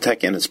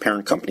 Morphotek and its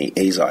parent company,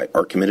 Eisai,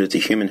 are committed to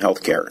human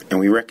health care, and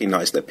we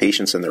recognize that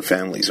patients and their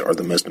families are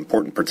the most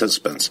important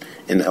participants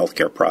in the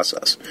healthcare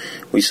process.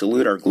 We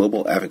salute our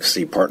global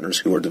advocacy partners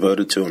who are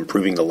devoted to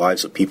improving the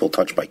lives of people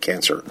touched by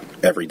cancer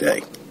every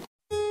day.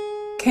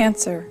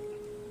 Cancer.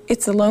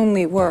 It's a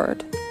lonely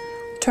word.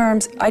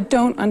 Terms I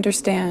don't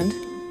understand.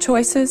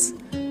 Choices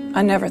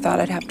I never thought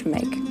I'd have to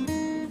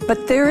make.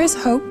 But there is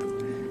hope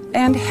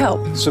and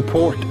help.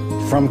 Support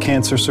from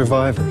cancer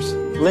survivors.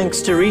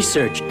 Links to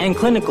research and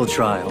clinical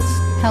trials.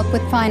 Help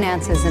with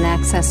finances and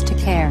access to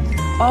care.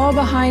 All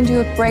behind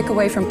you at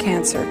Breakaway from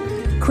Cancer,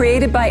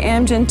 created by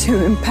Amgen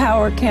to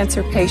empower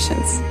cancer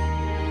patients.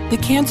 The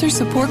Cancer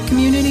Support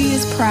Community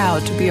is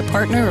proud to be a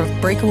partner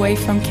of Breakaway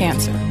from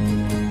Cancer.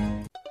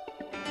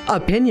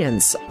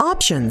 Opinions,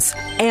 options,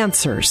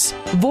 answers.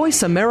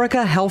 Voice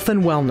America Health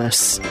and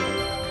Wellness.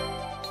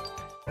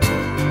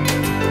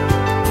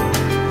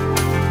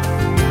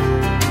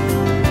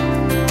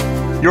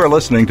 You're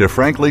listening to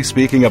Frankly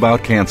Speaking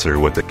About Cancer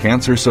with the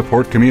Cancer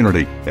Support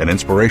Community, an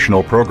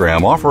inspirational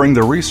program offering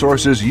the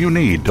resources you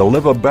need to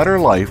live a better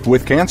life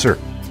with cancer.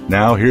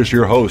 Now here's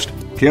your host,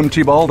 Kim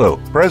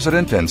Thiboldeaux,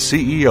 President and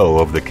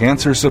CEO of the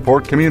Cancer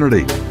Support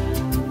Community.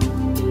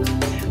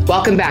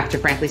 Welcome back to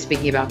Frankly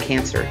Speaking About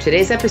Cancer.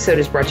 Today's episode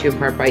is brought to you in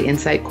part by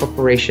Insight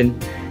Corporation,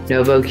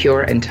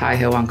 NovoCure, and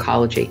Taiho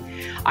Oncology.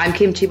 I'm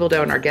Kim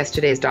Thiboldeaux, and our guest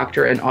today is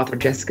Dr. and author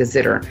Jessica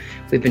Zitter.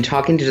 We've been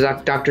talking to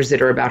Dr.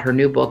 Zitter about her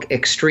new book,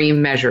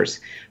 Extreme Measures,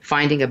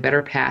 Finding a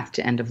Better Path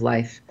to End of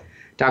Life.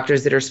 Dr.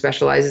 Zitter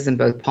specializes in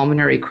both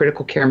pulmonary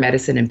critical care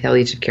medicine and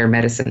palliative care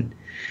medicine.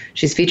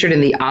 She's featured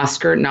in the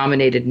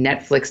Oscar-nominated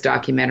Netflix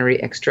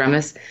documentary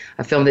Extremis,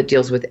 a film that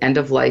deals with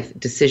end-of-life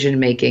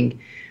decision-making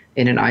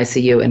in an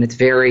ICU, and it's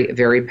very,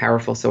 very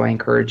powerful. So I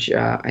encourage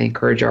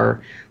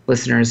our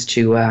listeners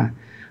to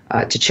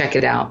check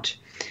it out.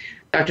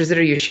 Dr.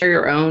 Zitter, you share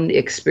your own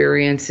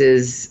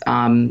experiences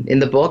in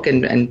the book,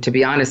 and to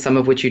be honest, some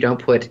of which you don't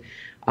put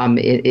in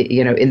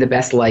the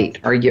best light.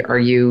 Are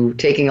you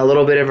taking a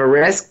little bit of a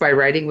risk by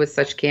writing with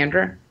such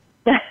candor?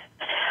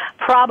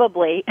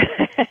 Probably.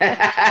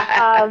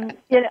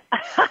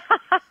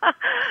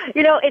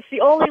 It's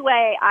the only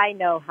way I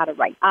know how to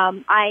write.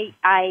 I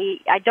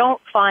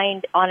don't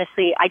find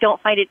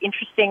it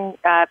interesting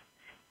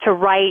to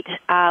write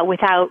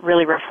without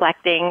really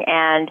reflecting.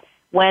 And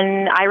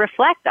when I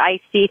reflect, I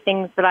see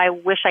things that I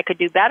wish I could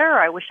do better, or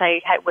I wish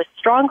I was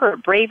stronger or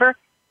braver.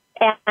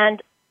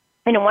 And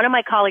one of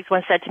my colleagues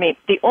once said to me,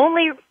 the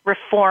only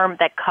reform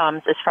that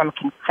comes is from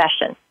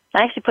confession.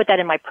 I actually put that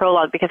in my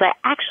prologue because I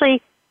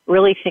actually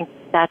really think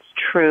that's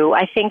true.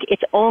 I think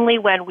it's only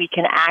when we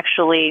can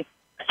actually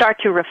start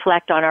to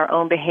reflect on our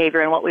own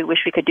behavior and what we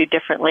wish we could do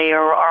differently,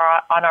 or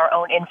on our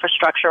own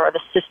infrastructure or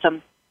the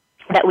system,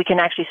 that we can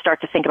actually start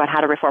to think about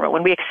how to reform it.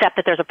 When we accept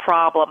that there's a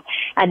problem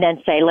and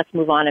then say, let's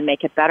move on and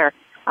make it better.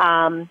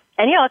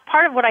 It's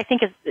part of what I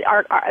think is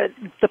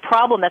the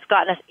problem that's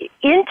gotten us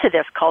into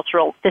this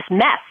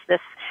mess.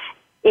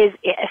 It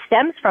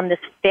stems from this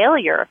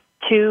failure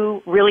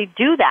to really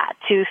do that,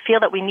 to feel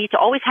that we need to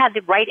always have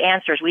the right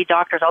answers. We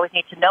doctors always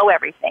need to know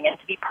everything and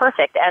to be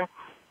perfect. And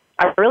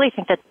I really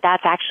think that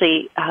that's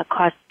actually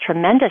caused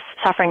tremendous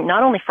suffering,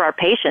 not only for our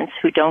patients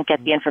who don't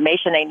get the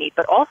information they need,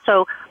 but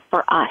also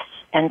for us.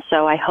 And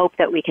so I hope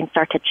that we can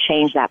start to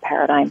change that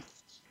paradigm.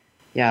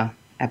 Yeah,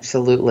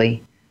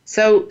 absolutely.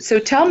 So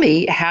tell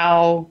me,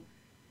 how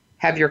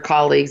have your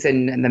colleagues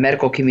and the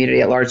medical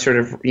community at large sort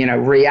of,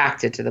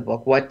 reacted to the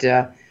book? What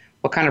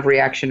kind of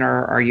reaction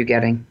are you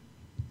getting?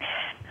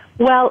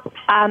 Well,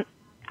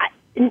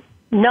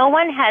 no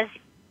one has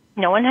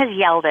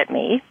yelled at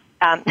me.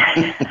 I'm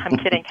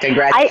kidding.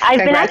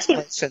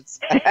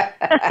 Congratulations.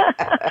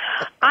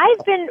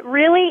 I've been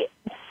really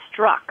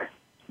struck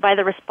by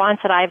the response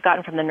that I've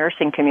gotten from the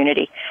nursing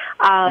community.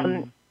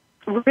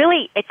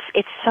 Really,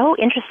 it's so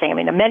interesting. I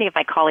mean, many of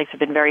my colleagues have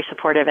been very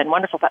supportive and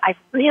wonderful, but I've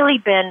really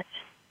been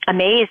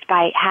amazed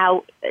by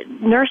how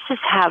nurses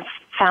have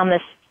found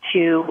this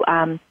to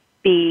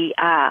be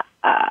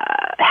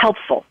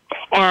helpful.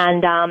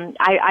 And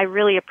I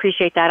really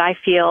appreciate that. I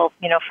feel,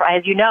 as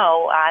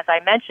I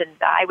mentioned,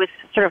 I was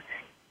sort of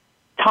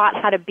taught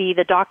how to be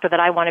the doctor that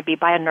I want to be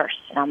by a nurse.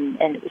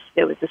 And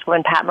it was this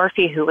woman, Pat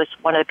Murphy, who was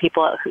one of the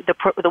people,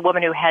 the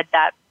woman who headed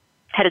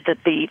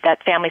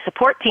that family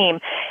support team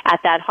at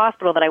that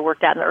hospital that I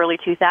worked at in the early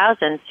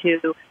 2000s,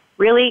 who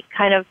really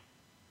kind of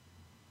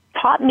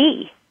taught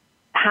me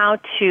how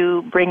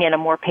to bring in a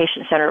more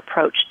patient-centered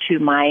approach to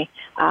my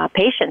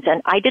patients.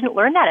 And I didn't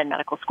learn that in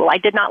medical school. I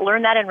did not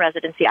learn that in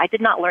residency. I did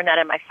not learn that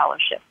in my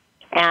fellowship.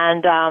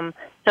 And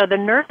so the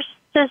nurses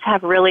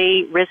have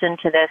really risen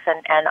to this,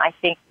 and I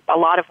think a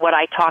lot of what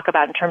I talk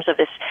about in terms of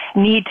this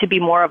need to be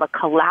more of a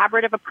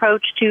collaborative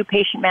approach to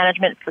patient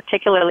management,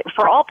 particularly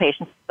for all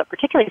patients, but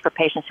particularly for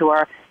patients who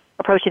are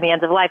approaching the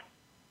ends of life.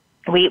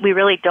 We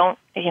really don't,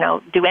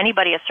 do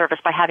anybody a service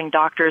by having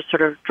doctors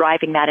sort of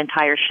driving that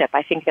entire ship.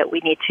 I think that we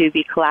need to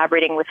be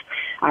collaborating with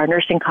our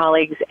nursing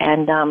colleagues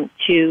and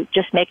to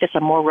just make this a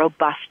more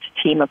robust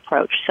team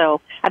approach. So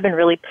I've been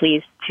really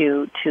pleased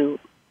to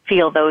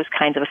feel those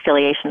kinds of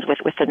affiliations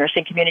with the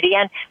nursing community,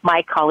 and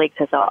my colleagues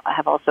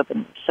have also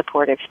been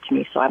supportive to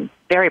me. So I'm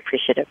very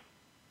appreciative.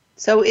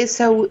 So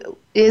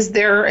is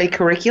there a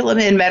curriculum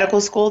in medical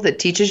school that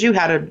teaches you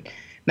how to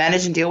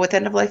manage and deal with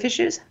end-of-life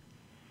issues?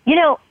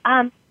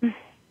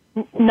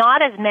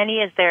 Not as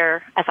many as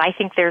I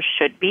think there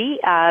should be.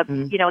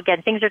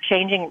 Again, things are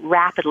changing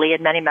rapidly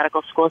in many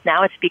medical schools.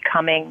 Now it's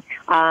becoming,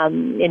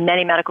 in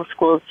many medical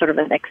schools, sort of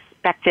an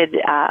expected,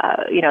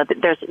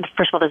 there's,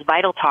 first of all, this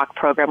Vital Talk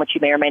program, which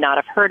you may or may not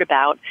have heard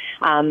about,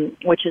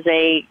 which is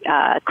a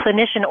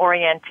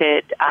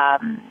clinician-oriented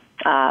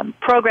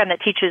program that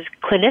teaches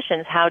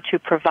clinicians how to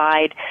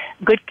provide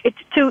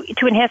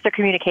to enhance their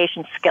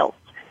communication skills,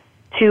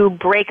 to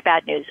break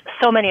bad news.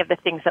 So many of the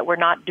things that we're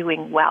not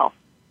doing well,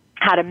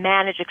 how to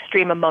manage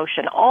extreme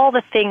emotion, all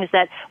the things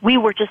that we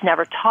were just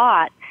never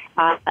taught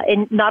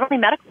in not only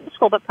medical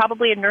school, but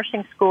probably in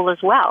nursing school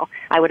as well,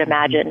 I would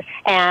imagine.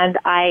 And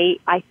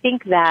I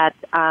think that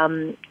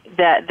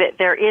that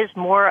there is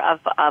more of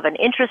an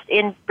interest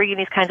in bringing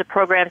these kinds of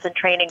programs and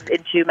trainings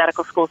into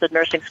medical schools and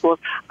nursing schools.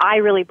 I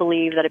really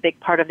believe that a big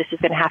part of this is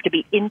going to have to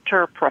be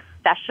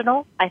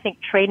interprofessional. I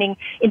think training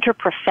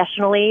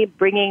interprofessionally,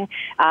 bringing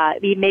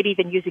maybe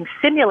even using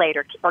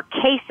simulators or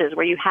cases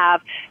where you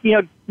have,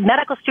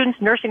 medical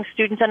students, nursing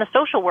students, and a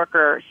social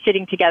worker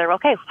sitting together.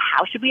 Okay,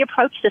 how should we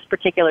approach this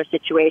particular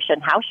situation?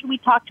 How should we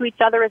talk to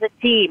each other as a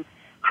team?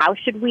 How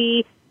should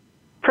we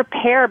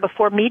prepare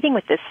before meeting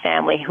with this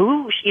family?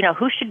 Who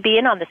should be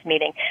in on this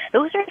meeting?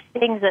 Those are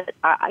things that,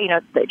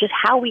 just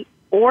how we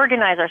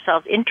organize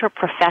ourselves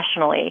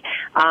interprofessionally.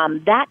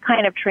 That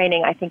kind of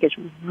training, I think, is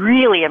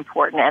really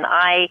important, and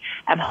I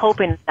am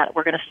hoping that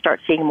we're going to start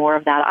seeing more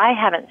of that. I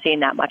haven't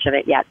seen that much of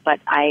it yet, but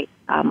I'm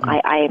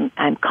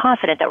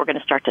confident that we're going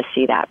to start to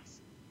see that.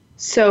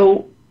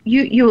 So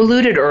you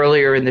alluded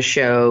earlier in the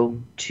show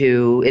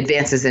to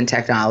advances in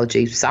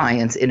technology,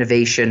 science,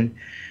 innovation,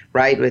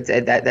 right?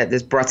 That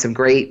this brought some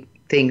great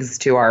things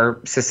to our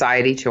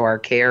society, to our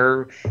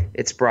care.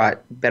 It's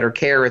brought better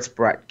care. It's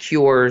brought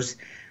cures.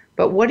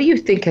 But what do you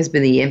think has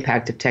been the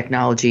impact of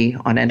technology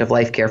on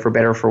end-of-life care, for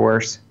better or for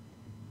worse?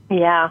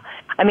 Yeah.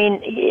 I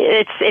mean,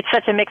 it's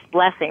such a mixed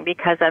blessing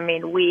because,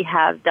 we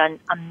have done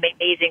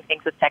amazing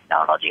things with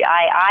technology.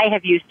 I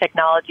have used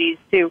technologies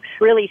to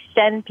really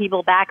send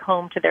people back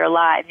home to their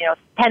lives.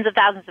 Tens of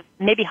thousands of,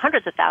 maybe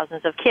hundreds of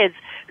thousands of kids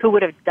who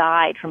would have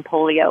died from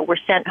polio were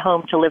sent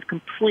home to live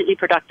completely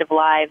productive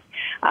lives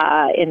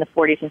in the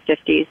 40s and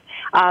 50s.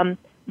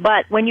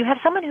 But when you have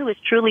someone who is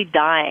truly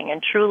dying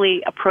and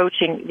truly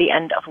approaching the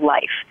end of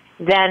life,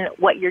 then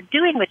what you're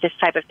doing with this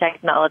type of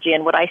technology,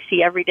 and what I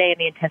see every day in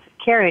the intensive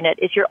care unit,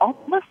 is you're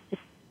almost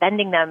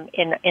suspending them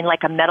in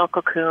like a metal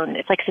cocoon.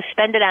 It's like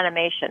suspended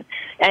animation,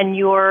 and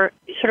you're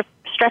sort of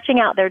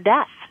stretching out their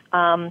death.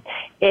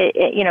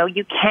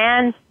 You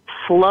can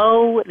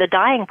slow the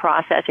dying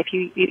process if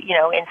you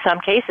in some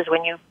cases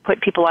when you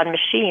put people on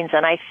machines,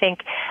 and I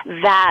think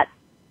that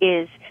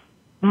is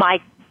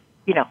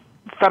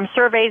from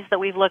surveys that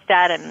we've looked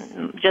at,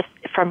 and just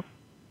from,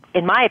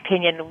 in my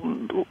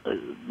opinion,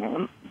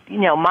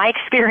 my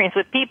experience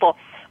with people,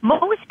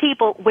 most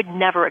people would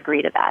never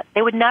agree to that.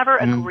 They would never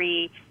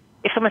agree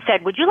if someone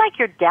said, would you like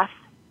your death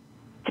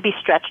to be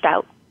stretched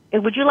out?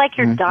 Would you like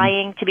your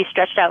dying to be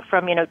stretched out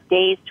from,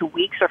 days to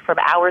weeks or from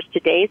hours to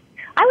days?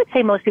 I would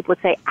say most people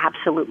would say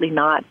absolutely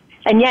not.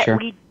 And yet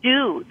we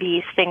do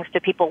these things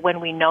to people when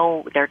we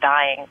know they're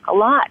dying a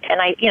lot. And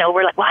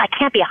we're like, well, I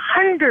can't be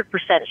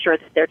 100% sure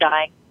that they're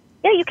dying.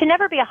 Yeah, you can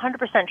never be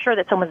 100% sure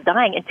that someone's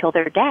dying until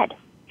they're dead.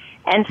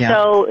 And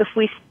so if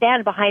we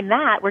stand behind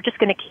that, we're just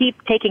going to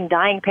keep taking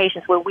dying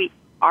patients where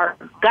our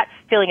gut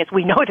feeling is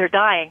we know they're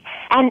dying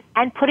and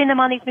putting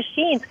them on these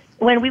machines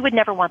when we would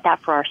never want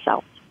that for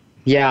ourselves.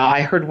 Yeah,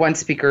 I heard one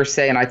speaker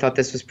say, and I thought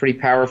this was pretty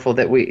powerful,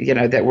 that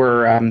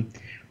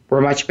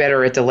we're much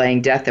better at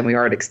delaying death than we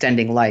are at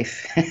extending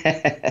life.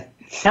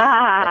 That's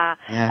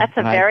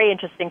a very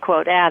interesting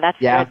quote. Yeah, that's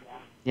good.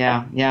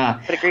 Yeah.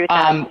 I would agree with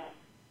that.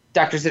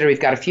 Dr. Zitter, we've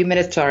got a few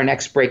minutes to our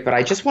next break, but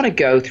I just want to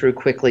go through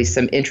quickly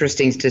some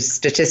interesting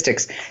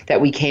statistics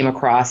that we came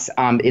across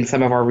in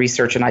some of our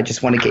research, and I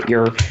just want to get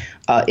your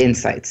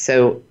insights.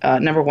 So,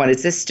 number one,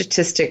 is this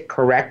statistic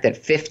correct that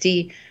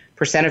 50%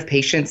 of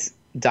patients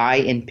die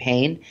in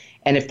pain?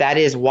 And if that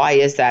is, why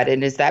is that,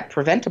 and is that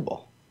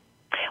preventable?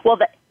 Well,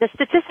 the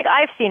statistic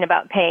I've seen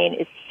about pain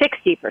is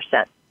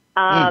 60%.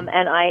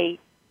 And I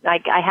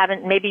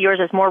haven't, maybe yours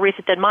is more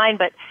recent than mine,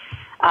 but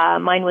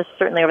mine was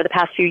certainly over the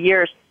past few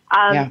years.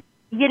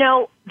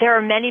 There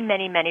are many,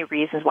 many, many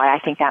reasons why I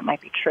think that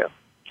might be true.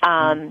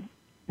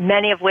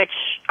 Many of which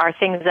are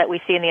things that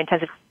we see in the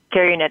intensive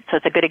care unit, so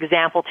it's a good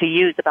example to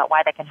use about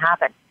why that can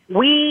happen.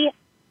 We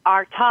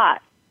are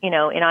taught, in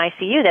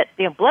ICU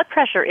that blood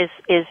pressure is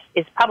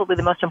probably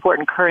the most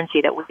important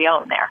currency that we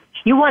own there.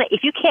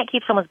 If you can't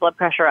keep someone's blood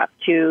pressure up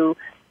to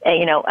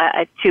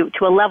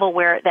a level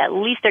where at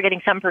least they're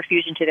getting some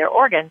perfusion to their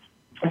organs,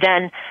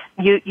 then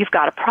you've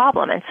got a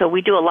problem. And so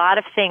we do a lot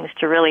of things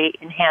to really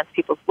enhance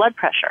people's blood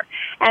pressure.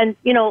 And,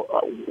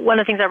 one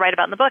of the things I write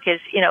about in the book is,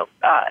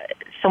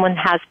 someone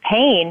has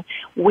pain,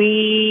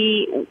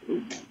 we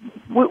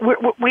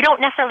don't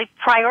necessarily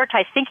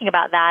prioritize thinking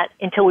about that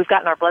until we've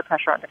gotten our blood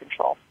pressure under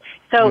control.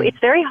 So it's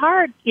very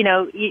hard,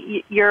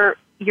 you're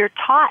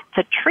taught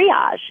to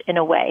triage in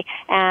a way.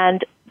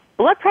 And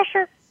blood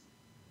pressure,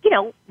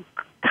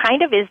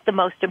 kind of is the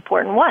most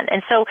important one.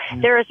 And so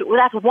there's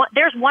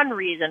one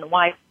reason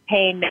why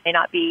pain may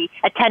not be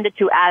attended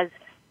to as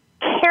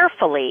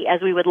carefully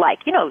as we would like.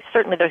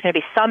 Certainly there's going to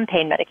be some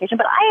pain medication,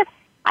 but I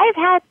have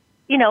had,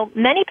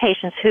 many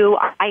patients who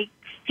I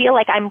feel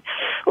like I'm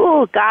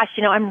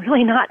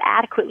really not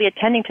adequately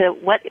attending to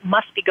what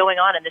must be going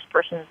on in this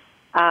person's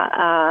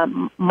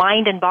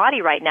mind and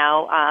body right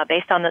now,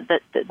 based on the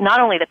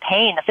not only the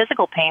pain, the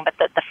physical pain, but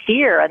the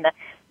fear and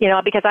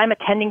because I'm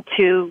attending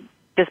to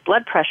this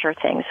blood pressure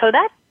thing. So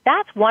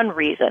that's one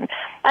reason.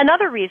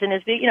 Another reason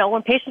is,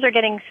 when patients are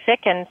getting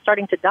sick and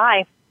starting to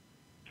die,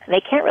 they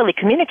can't really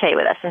communicate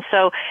with us. And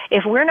so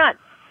if we're not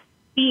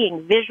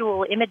seeing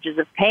visual images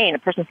of pain, a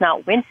person's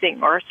not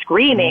wincing or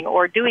screaming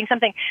or doing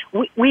something,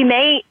 we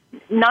may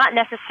not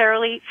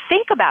necessarily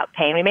think about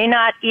pain. We may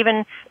not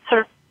even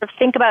sort of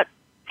think about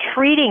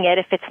treating it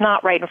if it's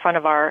not right in front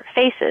of our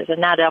faces.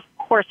 And that, of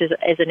course,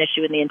 is an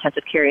issue in the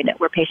intensive care unit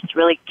where patients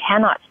really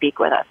cannot speak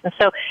with us. And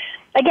so,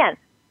 again,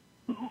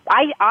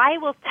 I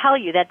will tell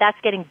you that that's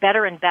getting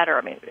better and better.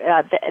 I mean,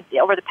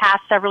 over the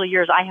past several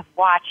years, I have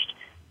watched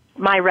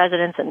my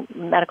residents and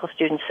medical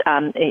students,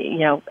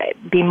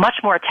 be much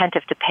more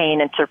attentive to pain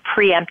and sort of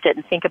preempt it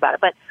and think about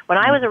it. But when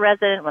I was a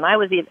resident, when I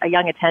was a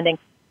young attending,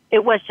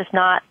 it was just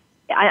not.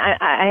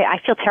 I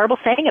feel terrible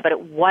saying it, but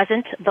it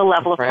wasn't the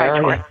level of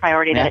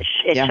priority that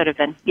it should have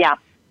been. Yeah.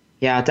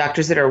 Yeah,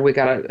 Dr. Zitter, we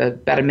got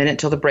about a minute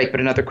till the break, but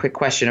another quick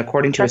question.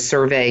 According to a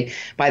survey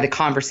by the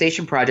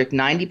Conversation Project,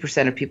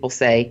 90% of people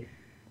say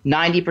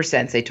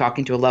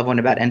talking to a loved one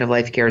about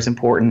end-of-life care is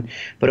important,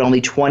 but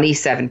only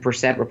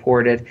 27%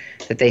 reported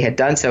that they had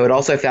done so. It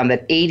also found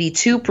that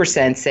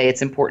 82% say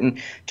it's important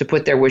to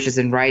put their wishes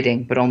in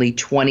writing, but only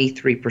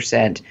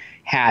 23%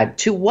 had.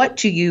 To what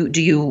do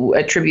you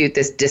attribute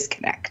this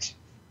disconnect?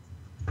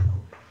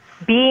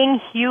 Being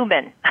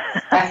human.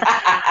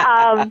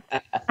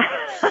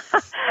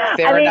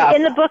 Fair enough.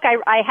 In the book,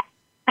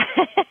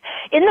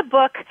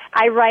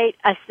 I write,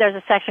 there's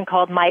a section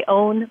called My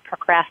Own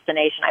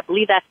Procrastination. I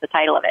believe that's the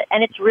title of it.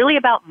 And it's really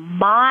about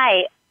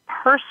my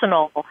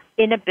personal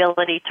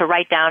inability to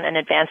write down an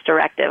advance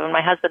directive. When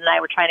my husband and I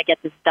were trying to get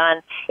this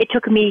done, it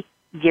took me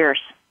years.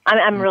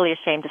 I'm really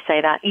ashamed to say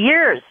that.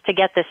 Years to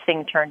get this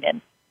thing turned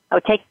in. I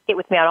would take it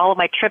with me on all of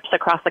my trips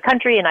across the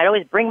country, and I'd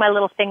always bring my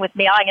little thing with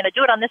me. I'm going to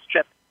do it on this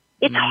trip.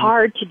 It's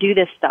hard to do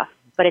this stuff,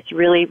 but it's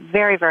really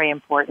very, very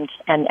important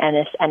and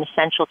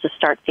essential to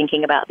start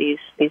thinking about these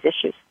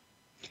issues.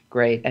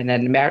 Great. And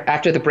then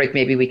after the break,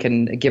 maybe we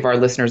can give our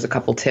listeners a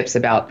couple tips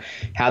about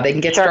how they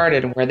can get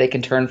started and where they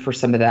can turn for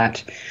some of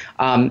that.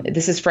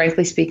 This is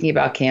Frankly Speaking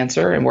About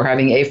Cancer, and we're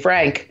having a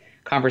frank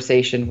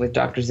conversation with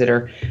Dr.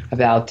 Zitter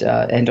about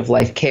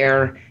end-of-life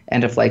care,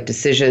 end-of-life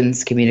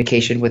decisions,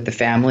 communication with the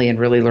family, and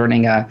really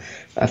learning a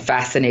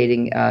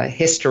fascinating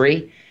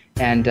history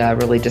and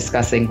really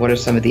discussing what are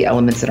some of the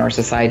elements in our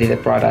society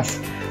that brought us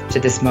to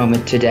this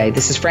moment today.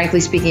 This is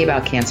Frankly Speaking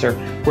About Cancer.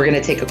 We're going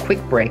to take a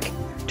quick break.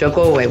 Don't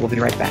go away. We'll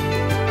be right back.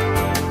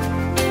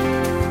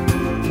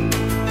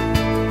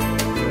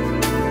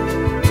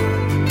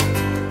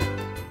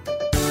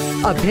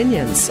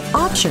 Opinions,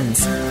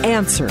 options,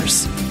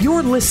 answers.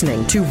 You're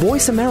listening to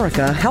Voice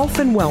America Health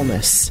and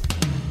Wellness.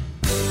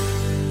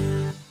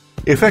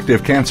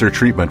 Effective cancer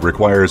treatment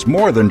requires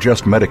more than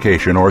just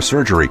medication or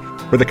surgery.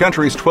 For the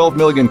country's 12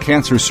 million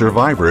cancer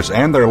survivors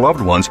and their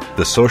loved ones,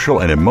 the social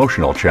and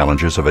emotional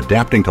challenges of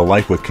adapting to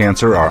life with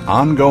cancer are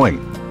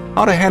ongoing.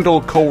 How to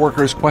handle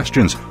coworkers'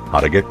 questions, how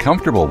to get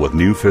comfortable with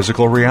new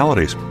physical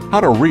realities, how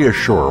to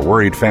reassure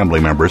worried family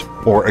members,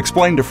 or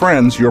explain to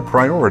friends your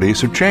priorities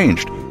have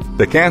changed.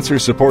 The Cancer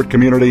Support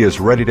Community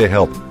is ready to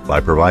help by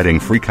providing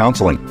free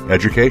counseling,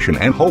 education,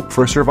 and hope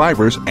for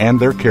survivors and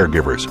their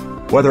caregivers.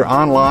 Whether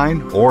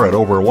online or at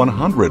over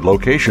 100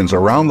 locations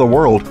around the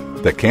world,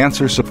 the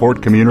Cancer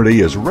Support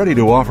Community is ready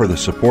to offer the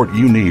support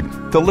you need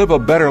to live a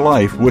better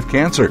life with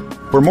cancer.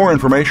 For more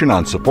information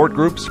on support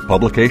groups,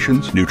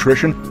 publications,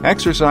 nutrition,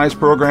 exercise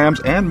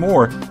programs, and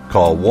more,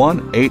 call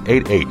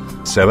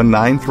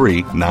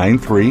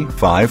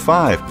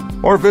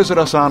 1-888-793-9355 or visit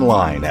us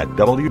online at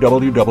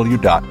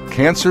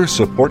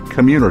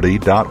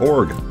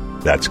www.cancersupportcommunity.org.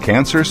 That's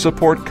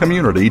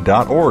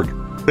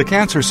cancersupportcommunity.org. The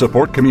Cancer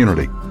Support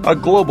Community, a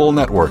global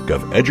network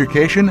of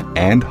education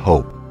and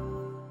hope.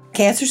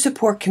 Cancer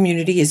Support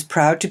Community is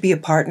proud to be a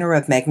partner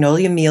of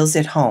Magnolia Meals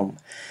at Home,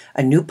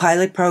 a new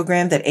pilot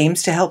program that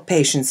aims to help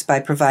patients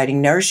by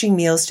providing nourishing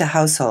meals to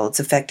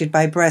households affected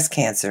by breast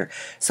cancer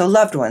so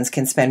loved ones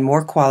can spend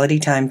more quality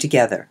time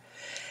together.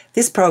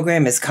 This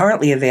program is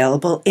currently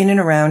available in and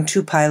around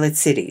 2 pilot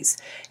cities,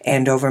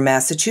 Andover,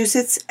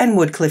 Massachusetts, and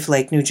Woodcliff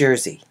Lake, New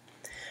Jersey.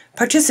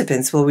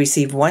 Participants will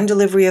receive 1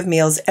 delivery of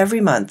meals every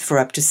month for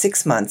up to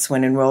 6 months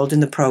when enrolled in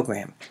the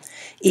program.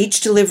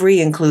 Each delivery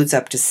includes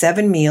up to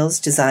 7 meals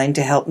designed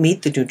to help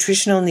meet the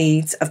nutritional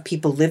needs of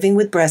people living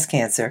with breast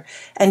cancer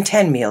and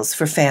 10 meals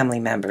for family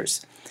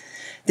members.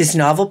 This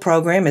novel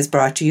program is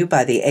brought to you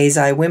by the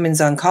AZI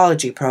Women's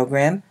Oncology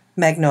Program,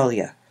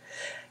 Magnolia,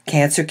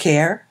 Cancer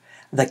Care,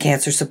 the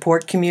Cancer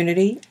Support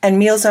Community, and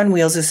Meals on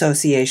Wheels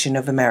Association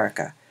of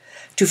America.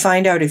 To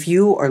find out if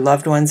you or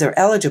loved ones are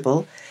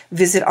eligible,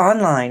 visit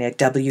online at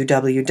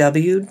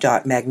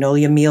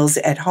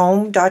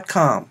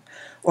www.magnoliamealsathome.com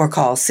or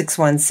call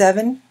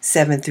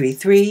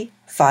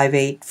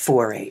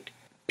 617-733-5848.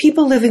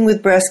 People living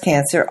with breast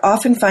cancer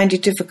often find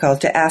it difficult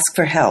to ask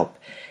for help,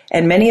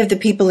 and many of the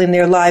people in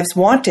their lives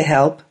want to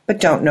help but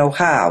don't know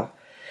how.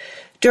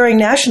 During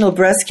National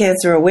Breast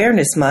Cancer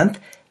Awareness Month,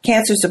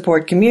 Cancer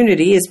Support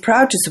Community is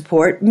proud to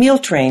support Meal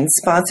Trains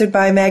sponsored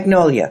by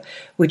Magnolia,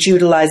 which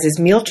utilizes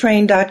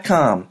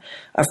mealtrain.com,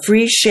 a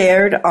free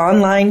shared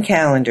online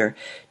calendar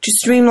to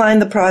streamline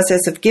the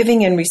process of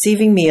giving and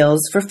receiving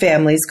meals for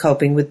families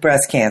coping with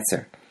breast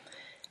cancer.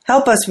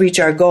 Help us reach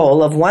our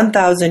goal of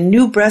 1,000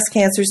 new breast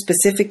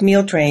cancer-specific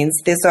meal trains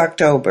this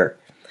October.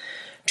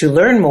 To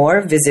learn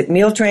more, visit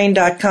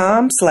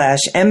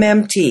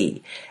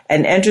mealtrain.com/MMT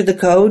and enter the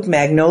code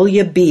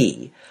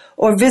MagnoliaB,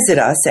 or visit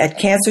us at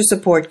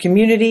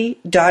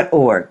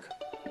cancersupportcommunity.org.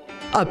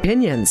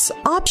 Opinions,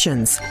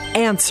 options,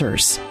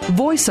 answers.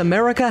 Voice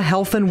America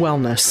Health and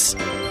Wellness.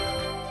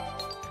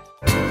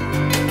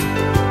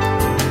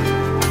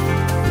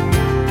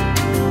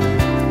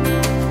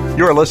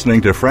 You're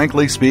listening to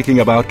Frankly Speaking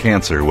About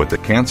Cancer with the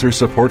Cancer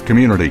Support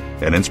Community,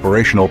 an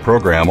inspirational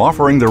program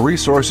offering the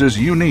resources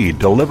you need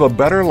to live a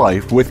better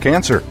life with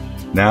cancer.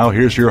 Now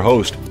here's your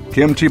host,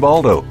 Kim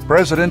Thiboldeaux,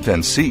 President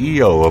and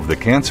CEO of the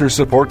Cancer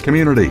Support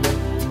Community.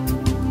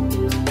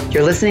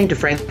 You're listening to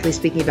Frankly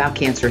Speaking About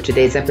Cancer.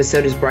 Today's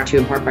episode is brought to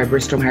you in part by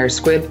Bristol Myers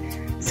Squibb,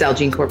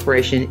 Celgene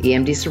Corporation,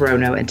 EMD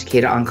Serono, and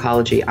Takeda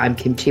Oncology. I'm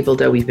Kim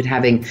Thiboldeaux. We've been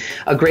having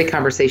a great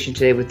conversation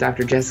today with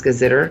Dr. Jessica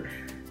Zitter.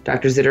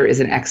 Dr. Zitter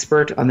is an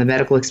expert on the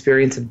medical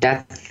experience of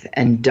death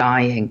and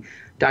dying.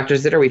 Dr.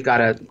 Zitter, we've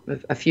got a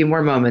few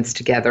more moments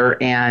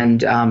together,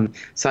 and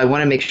so I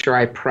want to make sure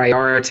I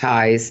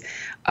prioritize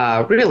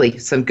really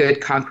some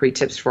good concrete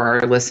tips for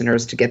our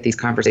listeners to get these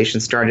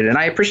conversations started. And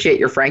I appreciate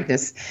your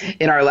frankness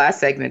in our last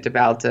segment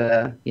about,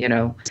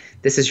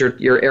 this is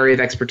your area of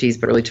expertise,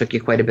 but it really took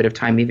you quite a bit of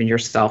time, even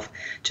yourself,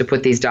 to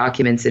put these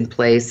documents in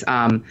place.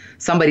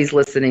 Somebody's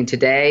listening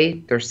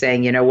today. They're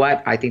saying, you know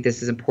what, I think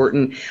this is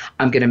important.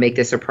 I'm going to make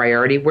this a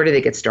priority. Where do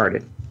they get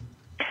started?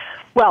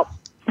 Well,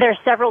 there are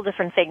several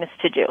different things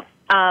to do.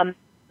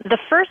 The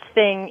first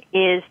thing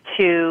is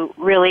to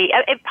really,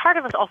 part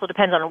of it also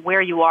depends on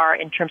where you are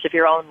in terms of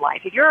your own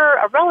life. If you're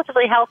a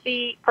relatively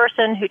healthy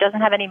person who doesn't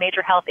have any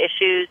major health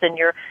issues and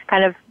you're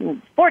kind of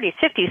 40s,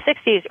 50s,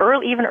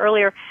 60s, even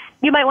earlier,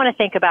 you might want to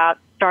think about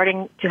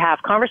starting to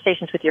have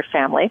conversations with your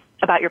family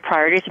about your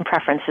priorities and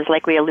preferences,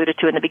 like we alluded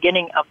to in the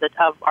beginning of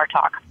our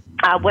talk.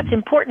 What's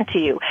important to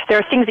you. There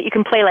are things that you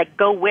can play like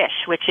Go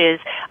Wish, which is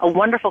a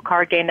wonderful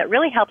card game that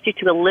really helps you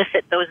to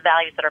elicit those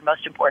values that are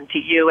most important to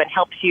you and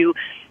helps you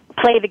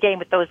play the game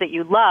with those that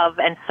you love,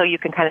 and so you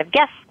can kind of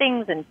guess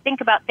things and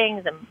think about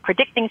things and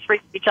predict things for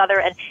each other,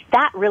 and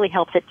that really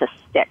helps it to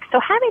stick. So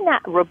having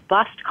that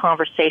robust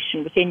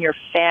conversation within your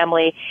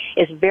family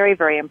is very,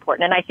 very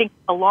important. And I think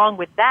along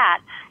with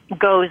that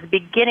goes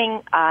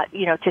beginning,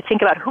 to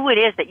think about who it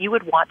is that you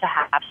would want to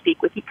have speak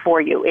for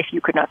you if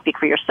you could not speak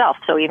for yourself.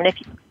 So even if,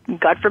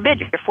 God forbid,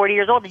 you're 40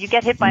 years old and you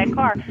get hit by a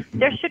car,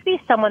 there should be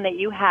someone that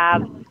you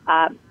have,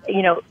 that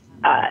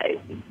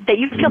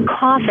you feel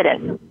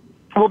confident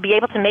will be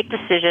able to make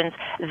decisions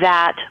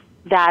that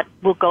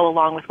will go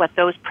along with what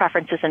those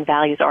preferences and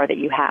values are that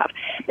you have.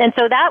 And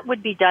so that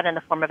would be done in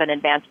the form of an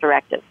advance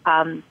directive.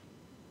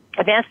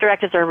 Advance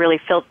directives are really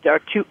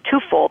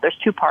twofold. There's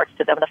two parts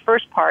to them. The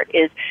first part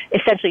is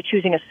essentially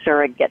choosing a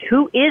surrogate.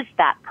 Who is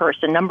that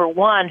person, number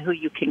one, who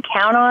you can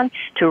count on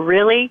to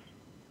really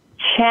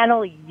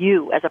channel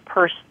you as a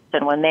person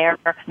when they're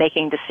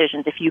making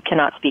decisions if you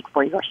cannot speak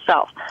for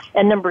yourself?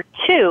 And number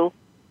two,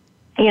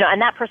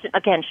 and that person,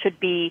 again, should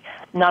be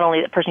not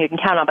only the person you can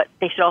count on, but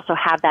they should also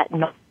have that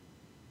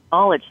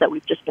knowledge that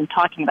we've just been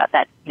talking about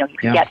that, you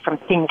can get from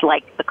things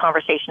like the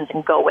conversations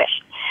in Go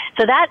Wish.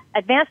 So that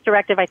advance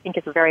directive, I think,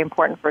 is a very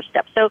important first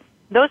step. So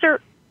those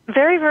are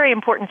very, very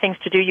important things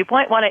to do. You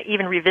might want to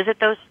even revisit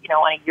those,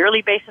 on a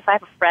yearly basis. I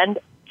have a friend,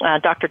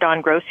 Dr.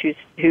 Dawn Gross,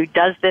 who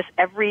does this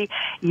every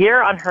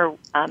year on her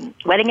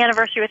wedding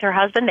anniversary with her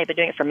husband. They've been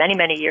doing it for many,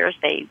 many years.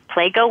 They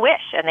play Go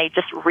Wish, and they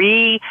just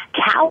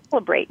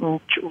recalibrate and,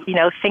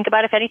 think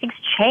about if anything's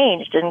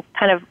changed and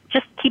kind of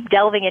just keep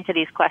delving into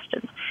these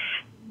questions.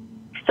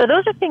 So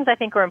those are things I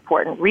think are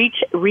important.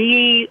 Recheck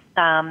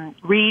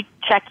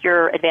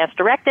your advance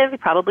directive.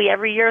 Probably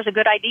every year is a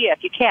good idea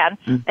if you can,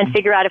 and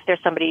figure out if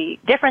there's somebody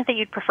different that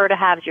you'd prefer to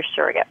have as your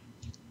surrogate.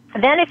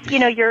 Then if,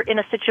 you're in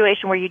a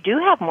situation where you do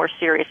have more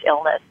serious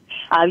illness,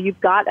 you've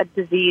got a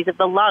disease of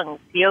the lungs,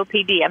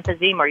 COPD,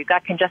 emphysema, or you've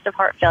got congestive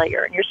heart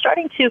failure, and you're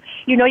starting to,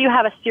 you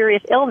have a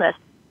serious illness,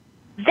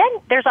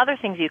 then there's other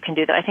things you can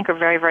do that I think are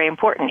very, very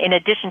important, in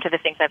addition to the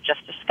things I've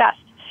just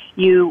discussed.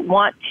 You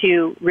want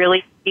to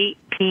really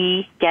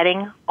be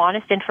getting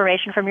honest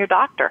information from your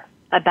doctor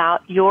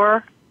about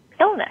your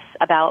illness,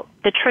 about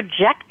the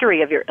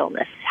trajectory of your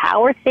illness.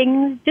 How are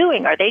things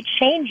doing? Are they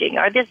changing?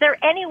 Is there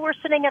any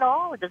worsening at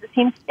all? Or does it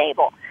seem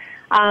stable?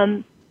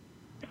 And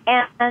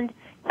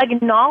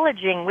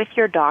acknowledging with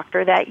your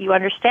doctor that you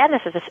understand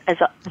this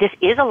this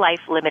is a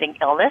life-limiting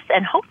illness,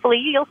 and hopefully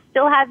you'll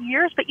still have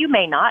years, but you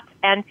may not,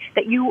 and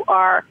that you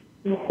are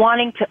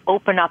wanting to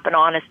open up an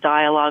honest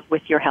dialogue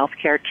with your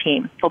healthcare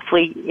team,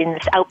 hopefully in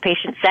this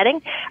outpatient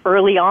setting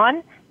early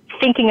on,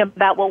 thinking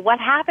about, well, what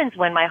happens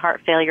when my heart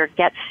failure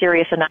gets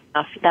serious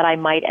enough that I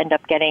might end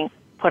up getting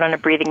put on a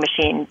breathing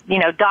machine?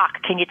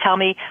 Doc, can you tell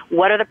me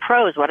what are the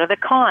pros? What are the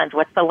cons?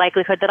 What's the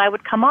likelihood that I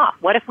would come off?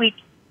 What if we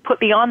put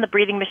me on the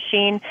breathing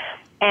machine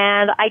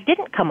and I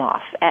didn't come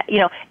off?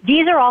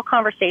 These are all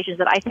conversations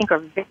that I think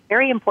are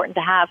very important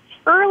to have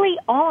early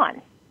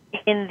on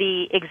in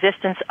the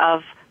existence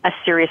of a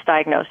serious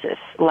diagnosis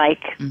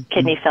like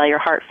kidney failure,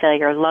 heart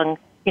failure, lung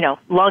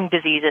lung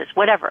diseases,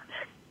 whatever.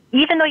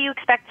 Even though you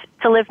expect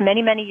to live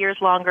many, many years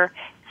longer,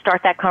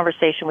 start that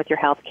conversation with your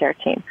healthcare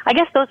team. I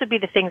guess those would be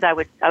the things I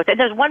would say.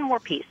 There's one more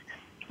piece,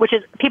 which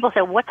is people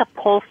say, what's a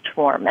POLST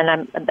form?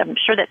 And I'm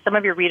sure that some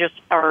of your readers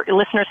or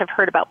listeners have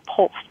heard about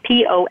POLST,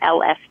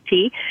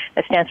 P-O-L-S-T.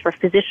 That stands for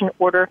Physician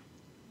Order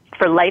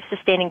for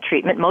Life-Sustaining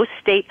Treatment. Most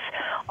states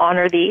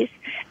honor these.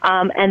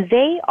 And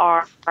they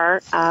are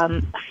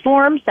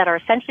forms that are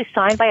essentially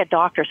signed by a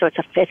doctor. So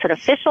it's an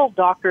official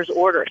doctor's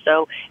order.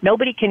 So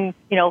nobody can,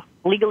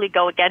 legally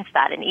go against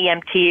that, an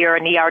EMT or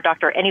an ER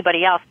doctor or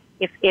anybody else.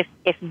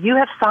 If you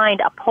have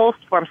signed a POLST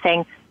form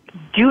saying,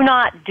 do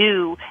not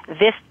do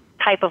this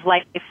type of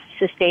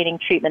life-sustaining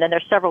treatment, and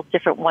there's several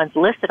different ones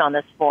listed on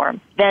this form,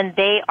 then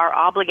they are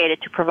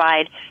obligated to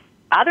provide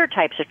other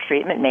types of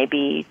treatment,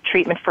 maybe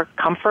treatment for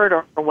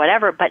comfort or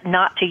whatever, but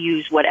not to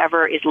use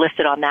whatever is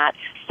listed on that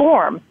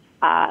form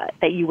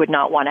that you would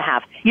not want to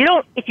have.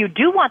 If you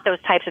do want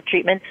those types of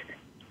treatments,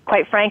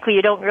 quite frankly,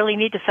 you don't really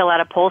need to fill out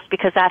a POLST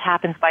because that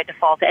happens by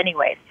default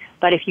anyways.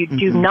 But if you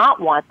do not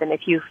want them,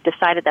 if you've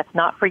decided that's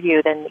not for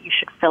you, then you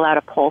should fill out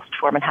a POLST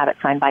form and have it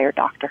signed by your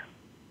doctor.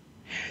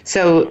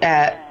 So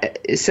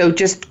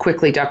just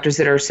quickly, Dr.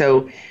 Zitter,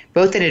 so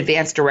both an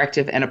advance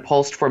directive and a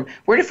POLST form,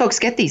 where do folks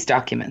get these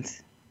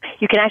documents?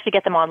 You can actually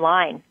get them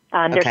online.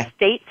 They're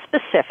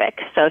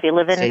state-specific. So if you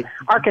live in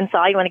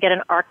Arkansas, you want to get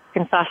an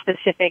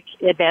Arkansas-specific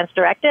advance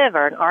directive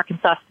or an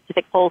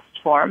Arkansas-specific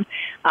POLST form.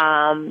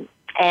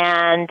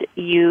 And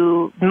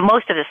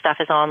most of this stuff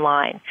is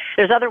online.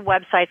 There's other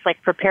websites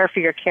like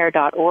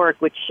prepareforyourcare.org,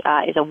 which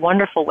is a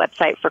wonderful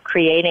website for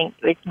creating.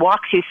 It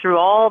walks you through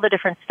all the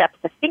different steps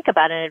to think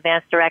about an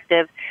advance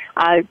directive.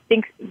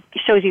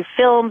 Shows you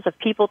films of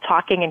people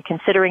talking and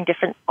considering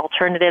different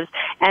alternatives,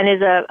 and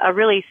is a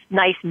really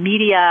nice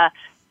media,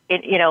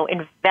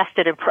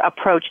 invested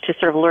approach to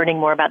sort of learning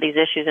more about these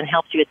issues, and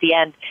helps you at the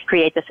end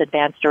create this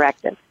advance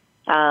directive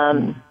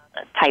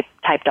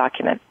type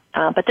document.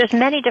 But there's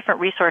many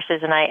different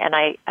resources, and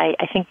I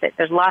think that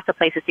there's lots of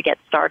places to get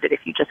started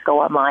if you just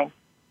go online.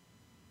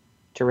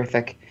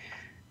 Terrific.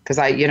 Because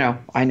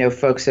I know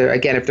folks are,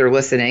 again, if they're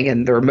listening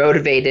and they're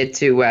motivated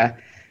to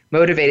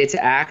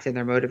act and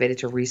they're motivated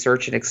to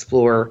research and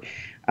explore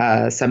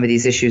some of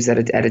these issues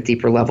at a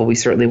deeper level, we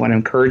certainly want to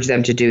encourage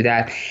them to do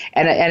that.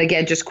 And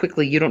again, just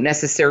quickly, you don't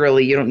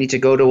need to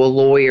go to a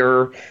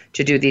lawyer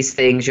to do these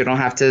things. You don't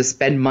have to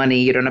spend money.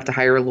 You don't have to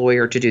hire a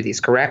lawyer to do these,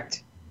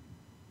 correct?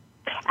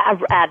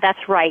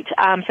 That's right.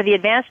 For the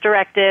advance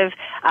directive,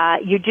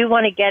 you do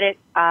want to get it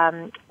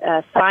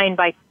signed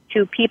by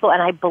two people,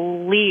 and I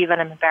believe, and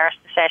I'm embarrassed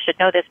to say I should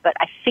know this, but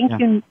I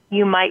think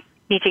you might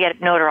need to get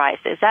it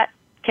notarized. Is that,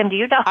 Kim, do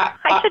you know?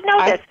 I should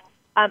know this.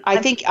 I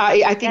think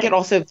it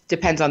also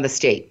depends on the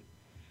state.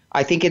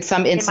 I think in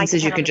some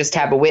instances you can just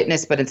have a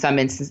witness, but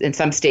in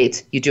some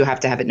states you do have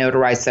to have it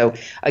notarized. So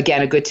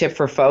again, a good tip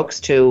for folks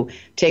to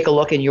take a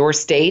look in your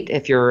state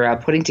if you're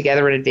putting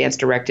together an advance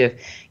directive.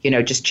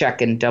 Just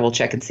check and double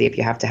check and see if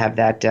you have to have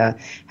that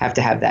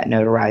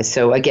notarized.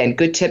 So again,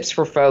 good tips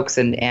for folks,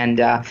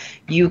 and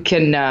you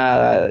can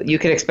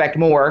expect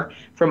more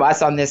from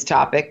us on this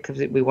topic because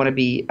we want to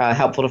be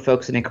helpful to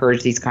folks and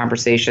encourage these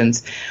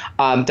conversations.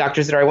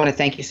 Dr. Zitter, I want to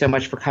thank you so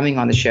much for coming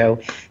on the show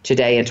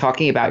today and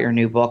talking about your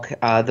new book.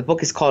 The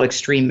book is called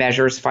Extreme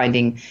Measures: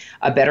 Finding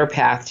a Better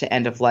Path to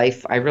End of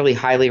Life. I really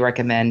highly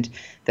recommend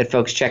that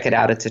folks check it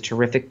out. It's a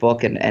terrific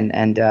book,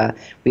 and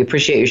we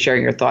appreciate you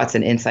sharing your thoughts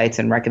and insights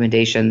and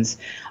recommendations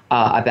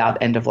about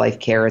end-of-life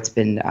care. It's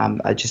been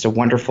just a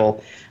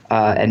wonderful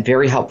and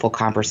very helpful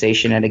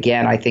conversation. And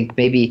again, I think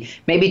maybe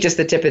just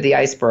the tip of the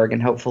iceberg,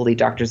 and hopefully,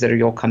 Dr. Zitter,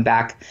 you'll come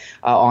back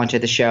onto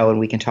the show and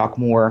we can talk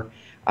more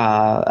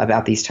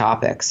about these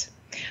topics.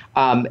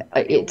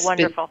 It's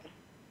wonderful.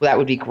 That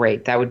would be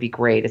great.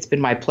 It's been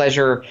my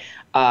pleasure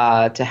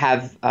to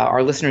have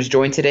our listeners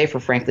join today for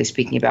Frankly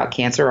Speaking About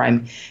Cancer.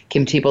 I'm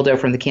Kim Thiboldeaux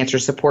from the Cancer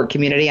Support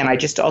Community, and I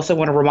just also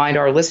want to remind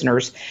our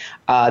listeners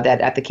that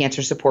at the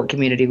Cancer Support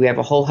Community, we have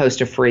a whole host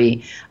of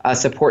free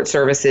support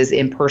services,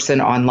 in person,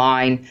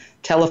 online,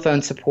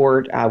 telephone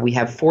support. We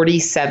have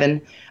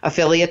 47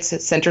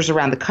 affiliates, centers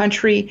around the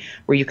country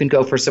where you can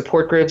go for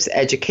support groups,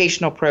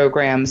 educational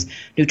programs,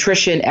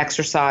 nutrition,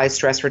 exercise,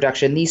 stress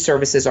reduction. These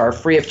services are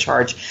free of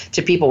charge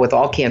to people with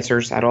all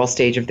cancers at all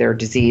stages of their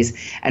disease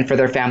and for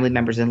their family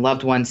members and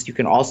loved ones. You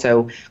can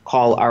also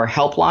call our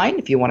helpline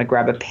if you want to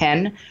grab a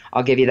pen.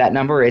 I'll give you that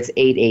number. It's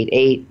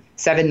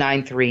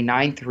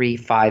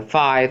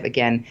 888-793-9355.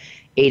 Again,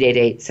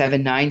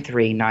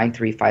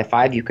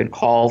 888-793-9355. You can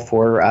call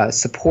for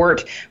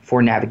support,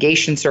 for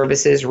navigation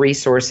services,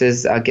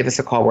 resources. Give us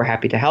a call. We're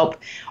happy to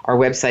help. Our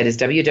website is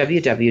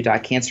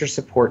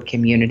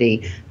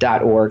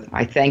www.cancersupportcommunity.org.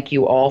 I thank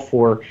you all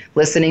for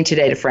listening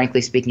today to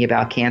Frankly Speaking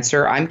About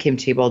Cancer. I'm Kim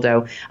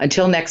Thiboldeaux.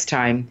 Until next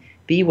time,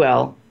 be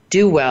well,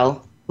 do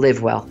well,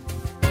 live well.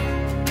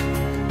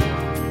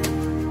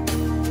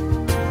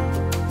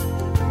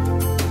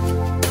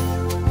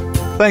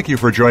 Thank you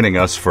for joining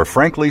us for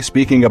Frankly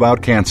Speaking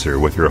About Cancer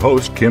with your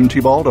host, Kim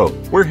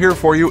Tibaldo. We're here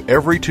for you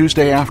every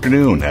Tuesday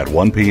afternoon at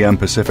 1 p.m.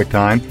 Pacific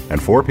Time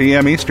and 4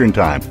 p.m. Eastern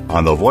Time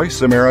on the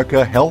Voice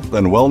America Health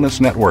and Wellness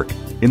Network.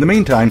 In the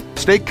meantime,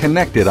 stay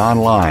connected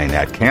online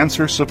at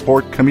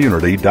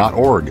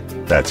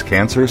cancersupportcommunity.org. That's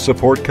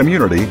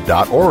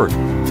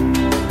cancersupportcommunity.org.